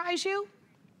that surprise you?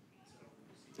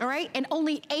 All right, and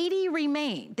only 80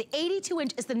 remain. The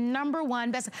 82-inch is the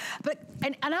 #1 best,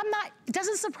 and it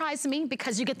doesn't surprise me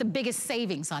because you get the biggest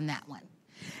savings on that one.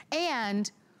 And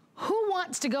who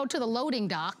wants to go to the loading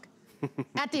dock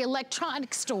at the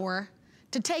electronics store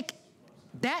to take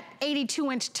that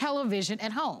 82-inch television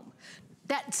at home?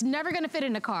 That's never gonna fit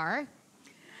in a car.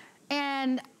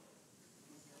 And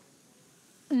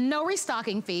no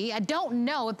restocking fee. I don't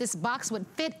know if this box would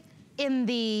fit in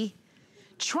the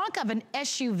trunk of an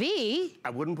SUV.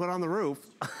 I wouldn't put on the roof.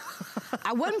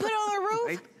 I wouldn't put it on the roof,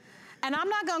 Right? and I'm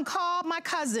not gonna call my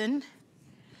cousin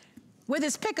with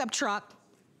his pickup truck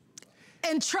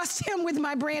and trust him with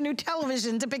my brand new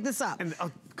television to pick this up. And,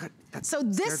 oh, good. That So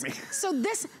this, scared me. so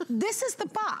this is the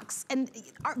box. And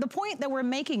the point that we're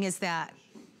making is that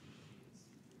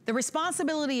the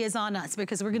responsibility is on us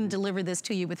because we're gonna deliver this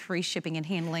to you with free shipping and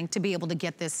handling to be able to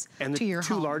get this to your home. And the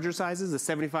two larger sizes, the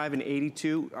 75 and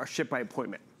 82, are shipped by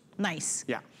appointment. Nice.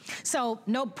 Yeah. So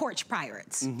no porch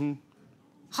pirates.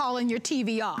 Hauling your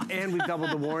TV off. And we've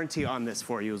doubled the warranty on this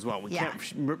for you as well.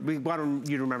 We want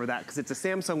you to remember that because it's a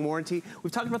Samsung warranty.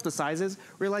 We've talked about the sizes.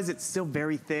 Realize it's still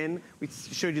very thin. We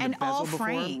showed you the bezel all before.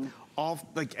 frame.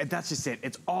 That's just it.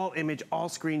 It's all image, all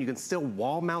screen. You can still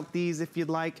wall mount these if you'd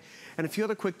like. And a few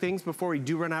other quick things before we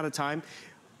do run out of time.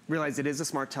 Realize it is a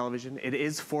smart television. It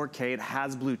is 4K. It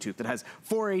has Bluetooth. It has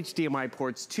 4 HDMI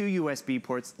ports, 2 USB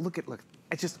ports. Look.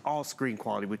 It's just all screen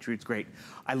quality, which is great.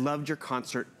 I loved your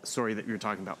concert story that you were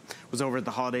talking about. I was over at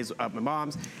the holidays at my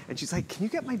mom's, and she's like, can you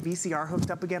get my VCR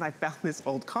hooked up again? I found this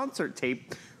old concert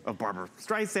tape of Barbara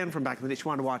Streisand from back in the day. She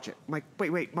wanted to watch it. I'm like,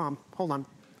 wait, Mom, hold on.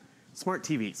 Smart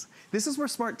TVs. This is where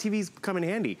smart TVs come in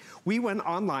handy. We went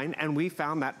online and we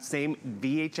found that same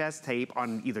VHS tape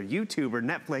on either YouTube or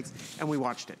Netflix, and we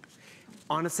watched it.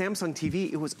 On a Samsung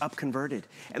TV, it was up-converted.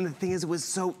 And the thing is, it was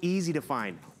so easy to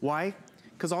find. Why?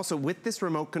 Because also with this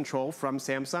remote control from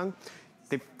Samsung,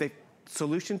 they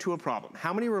solution to a problem.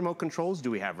 How many remote controls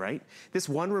do we have, right? This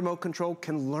one remote control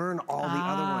can learn all the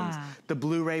other ones. The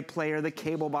Blu-ray player, the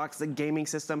cable box, the gaming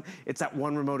system, it's that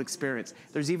one remote experience.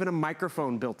 There's even a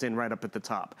microphone built in right up at the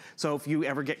top. So if you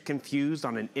ever get confused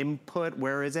on an input,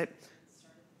 where is it?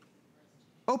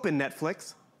 Open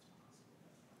Netflix.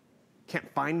 Can't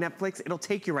find Netflix, it'll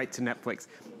take you right to Netflix.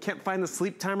 Can't find the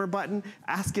sleep timer button,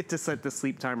 ask it to set the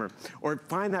sleep timer. Or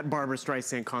find that Barbara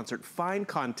Streisand concert, find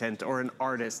content or an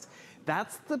artist.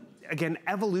 That's the, again,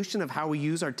 evolution of how we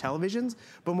use our televisions,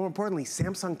 but more importantly,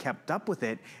 Samsung kept up with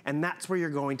it, and that's where you're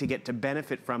going to get to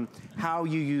benefit from how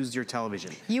you use your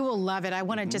television. You will love it. I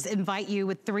want to just invite you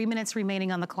with 3 minutes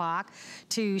remaining on the clock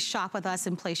to shop with us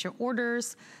and place your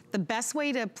orders. The best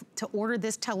way to order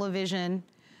this television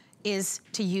is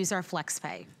to use our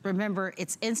FlexPay. Remember,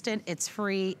 it's instant, it's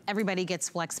free, everybody gets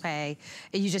FlexPay.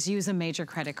 You just use a major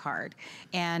credit card.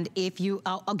 And if you,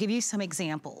 I'll give you some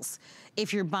examples.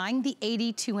 If you're buying the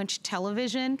 82-inch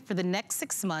television for the next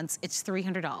 6 months, it's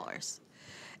 $300.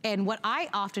 And what I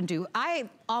often do, I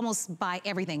almost buy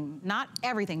everything, not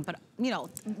everything, but you know,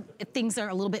 if things are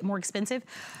a little bit more expensive,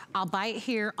 I'll buy it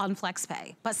here on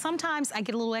FlexPay. But sometimes I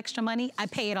get a little extra money, I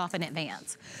pay it off in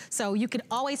advance. So you can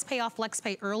always pay off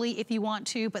FlexPay early if you want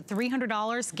to, but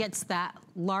 $300 gets that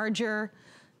larger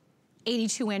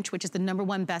 82-inch, which is the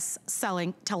 #1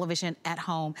 best-selling television at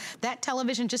home. That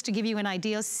television, just to give you an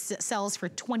idea, sells for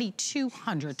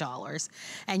 $2,200,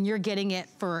 and you're getting it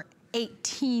for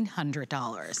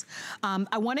 $1,800.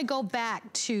 I want to go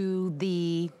back to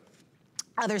the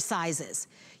other sizes.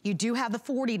 You do have the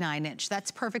 49-inch.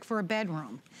 That's perfect for a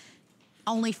bedroom.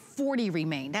 Only 40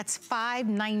 remain. That's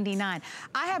 $599.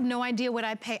 I have no idea what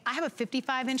I pay. I have a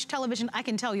 55-inch television. I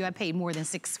can tell you I paid more than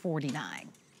 $649.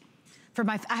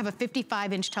 I have a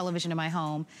 55-inch television in my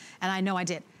home, and I know I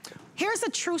did. Here's a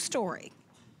true story.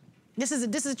 This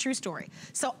is a true story.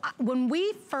 So when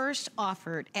we first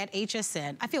offered at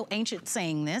HSN, I feel ancient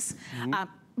saying this,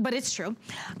 but it's true.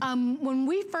 When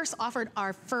we first offered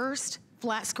our first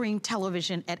flat screen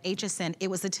television at HSN, it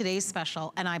was the Today's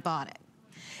Special, and I bought it.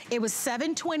 It was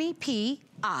 720p.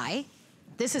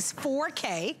 This is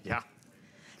 4K. Yeah.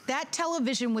 That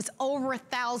television was over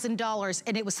 $1,000,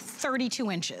 and it was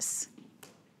 32 inches.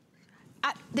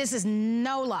 This is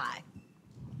no lie,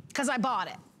 because I bought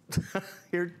it.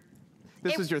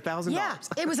 This was your $1,000. Yeah,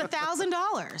 it was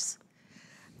 $1,000.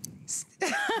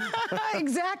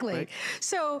 Exactly. Right.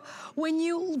 So when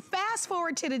you fast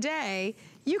forward to today,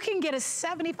 you can get a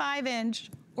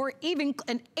 75-inch or even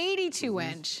an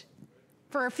 82-inch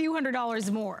for a few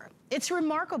 $100s more. It's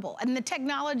remarkable, and the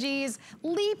technology is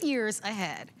leap years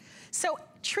ahead. So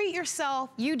treat yourself,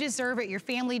 you deserve it, your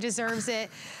family deserves it.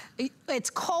 It's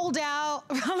cold out.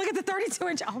 Look at the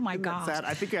 32-inch, oh my gosh. Sad.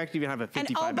 I think you actually even have a 55.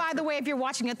 And oh, by the way, if you're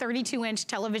watching a 32-inch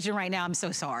television right now, I'm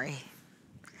so sorry.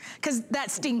 Because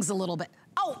that stings a little bit.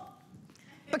 Oh,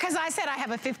 because I said I have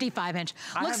a 55-inch.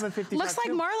 I have a 55 Looks like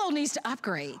too. Marlo needs to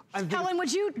upgrade. Helen,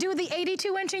 would you do the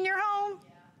 82-inch in your home?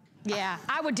 Yeah,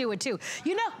 I would do it too.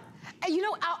 You know,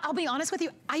 I'll be honest with you,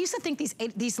 I used to think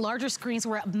these larger screens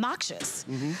were obnoxious.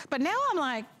 But now I'm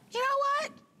like, you know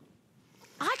what?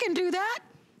 I can do that.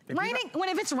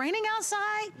 If it's raining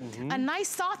outside, a nice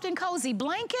soft and cozy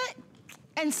blanket,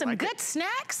 and some good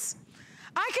snacks,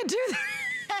 I could do that.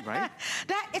 Right?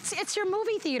 It's your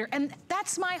movie theater, and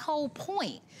that's my whole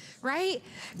point, right?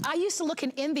 I used to look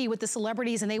in envy with the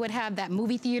celebrities, and they would have that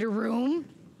movie theater room.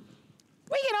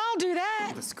 We can all do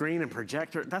that. The screen and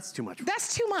projector, that's too much.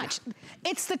 That's too much. Yeah.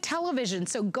 It's the television,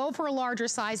 so go for a larger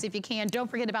size if you can. Don't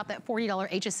forget about that $40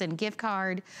 HSN gift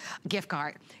card,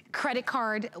 credit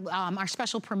card, our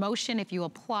special promotion if you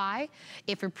apply.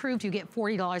 If approved, you get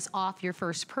 $40 off your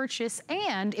first purchase.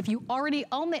 And if you already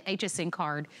own that HSN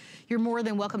card, you're more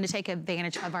than welcome to take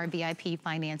advantage of our VIP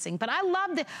financing. But I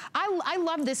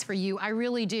love this for you, I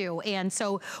really do. And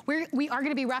so we are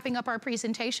gonna be wrapping up our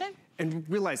presentation. And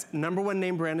realize, #1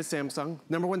 name brand is Samsung.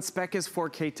 #1 spec is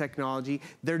 4K technology.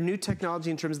 Their new technology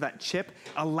in terms of that chip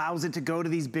allows it to go to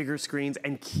these bigger screens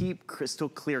and keep crystal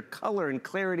clear color and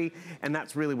clarity. And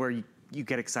that's really where you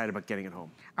get excited about getting it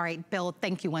home. All right, Bill,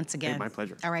 thank you once again. Hey, my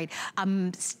pleasure. All right,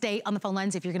 stay on the phone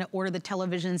lines if you're gonna order the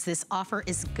televisions. This offer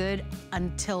is good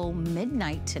until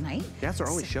midnight tonight. Yeah, it's our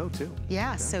only show too.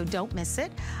 Yeah, so don't miss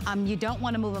it. You don't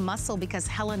wanna move a muscle because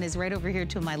Helen is right over here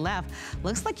to my left.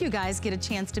 Looks like you guys get a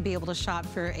chance to be able to shop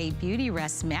for a Beauty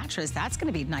Rest mattress. That's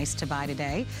gonna be nice to buy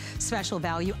today. Special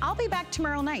value. I'll be back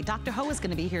tomorrow night. Dr. Ho is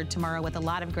gonna be here tomorrow with a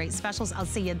lot of great specials. I'll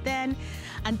see you then.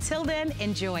 Until then,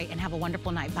 enjoy and have a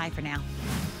wonderful night. Bye for now.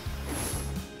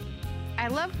 I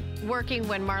love working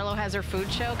when Marlo has her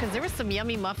food show because there was some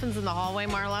yummy muffins in the hallway,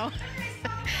 Marlo.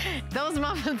 Those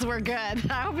muffins were good.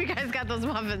 I hope you guys got those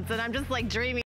muffins, and I'm just like dreaming.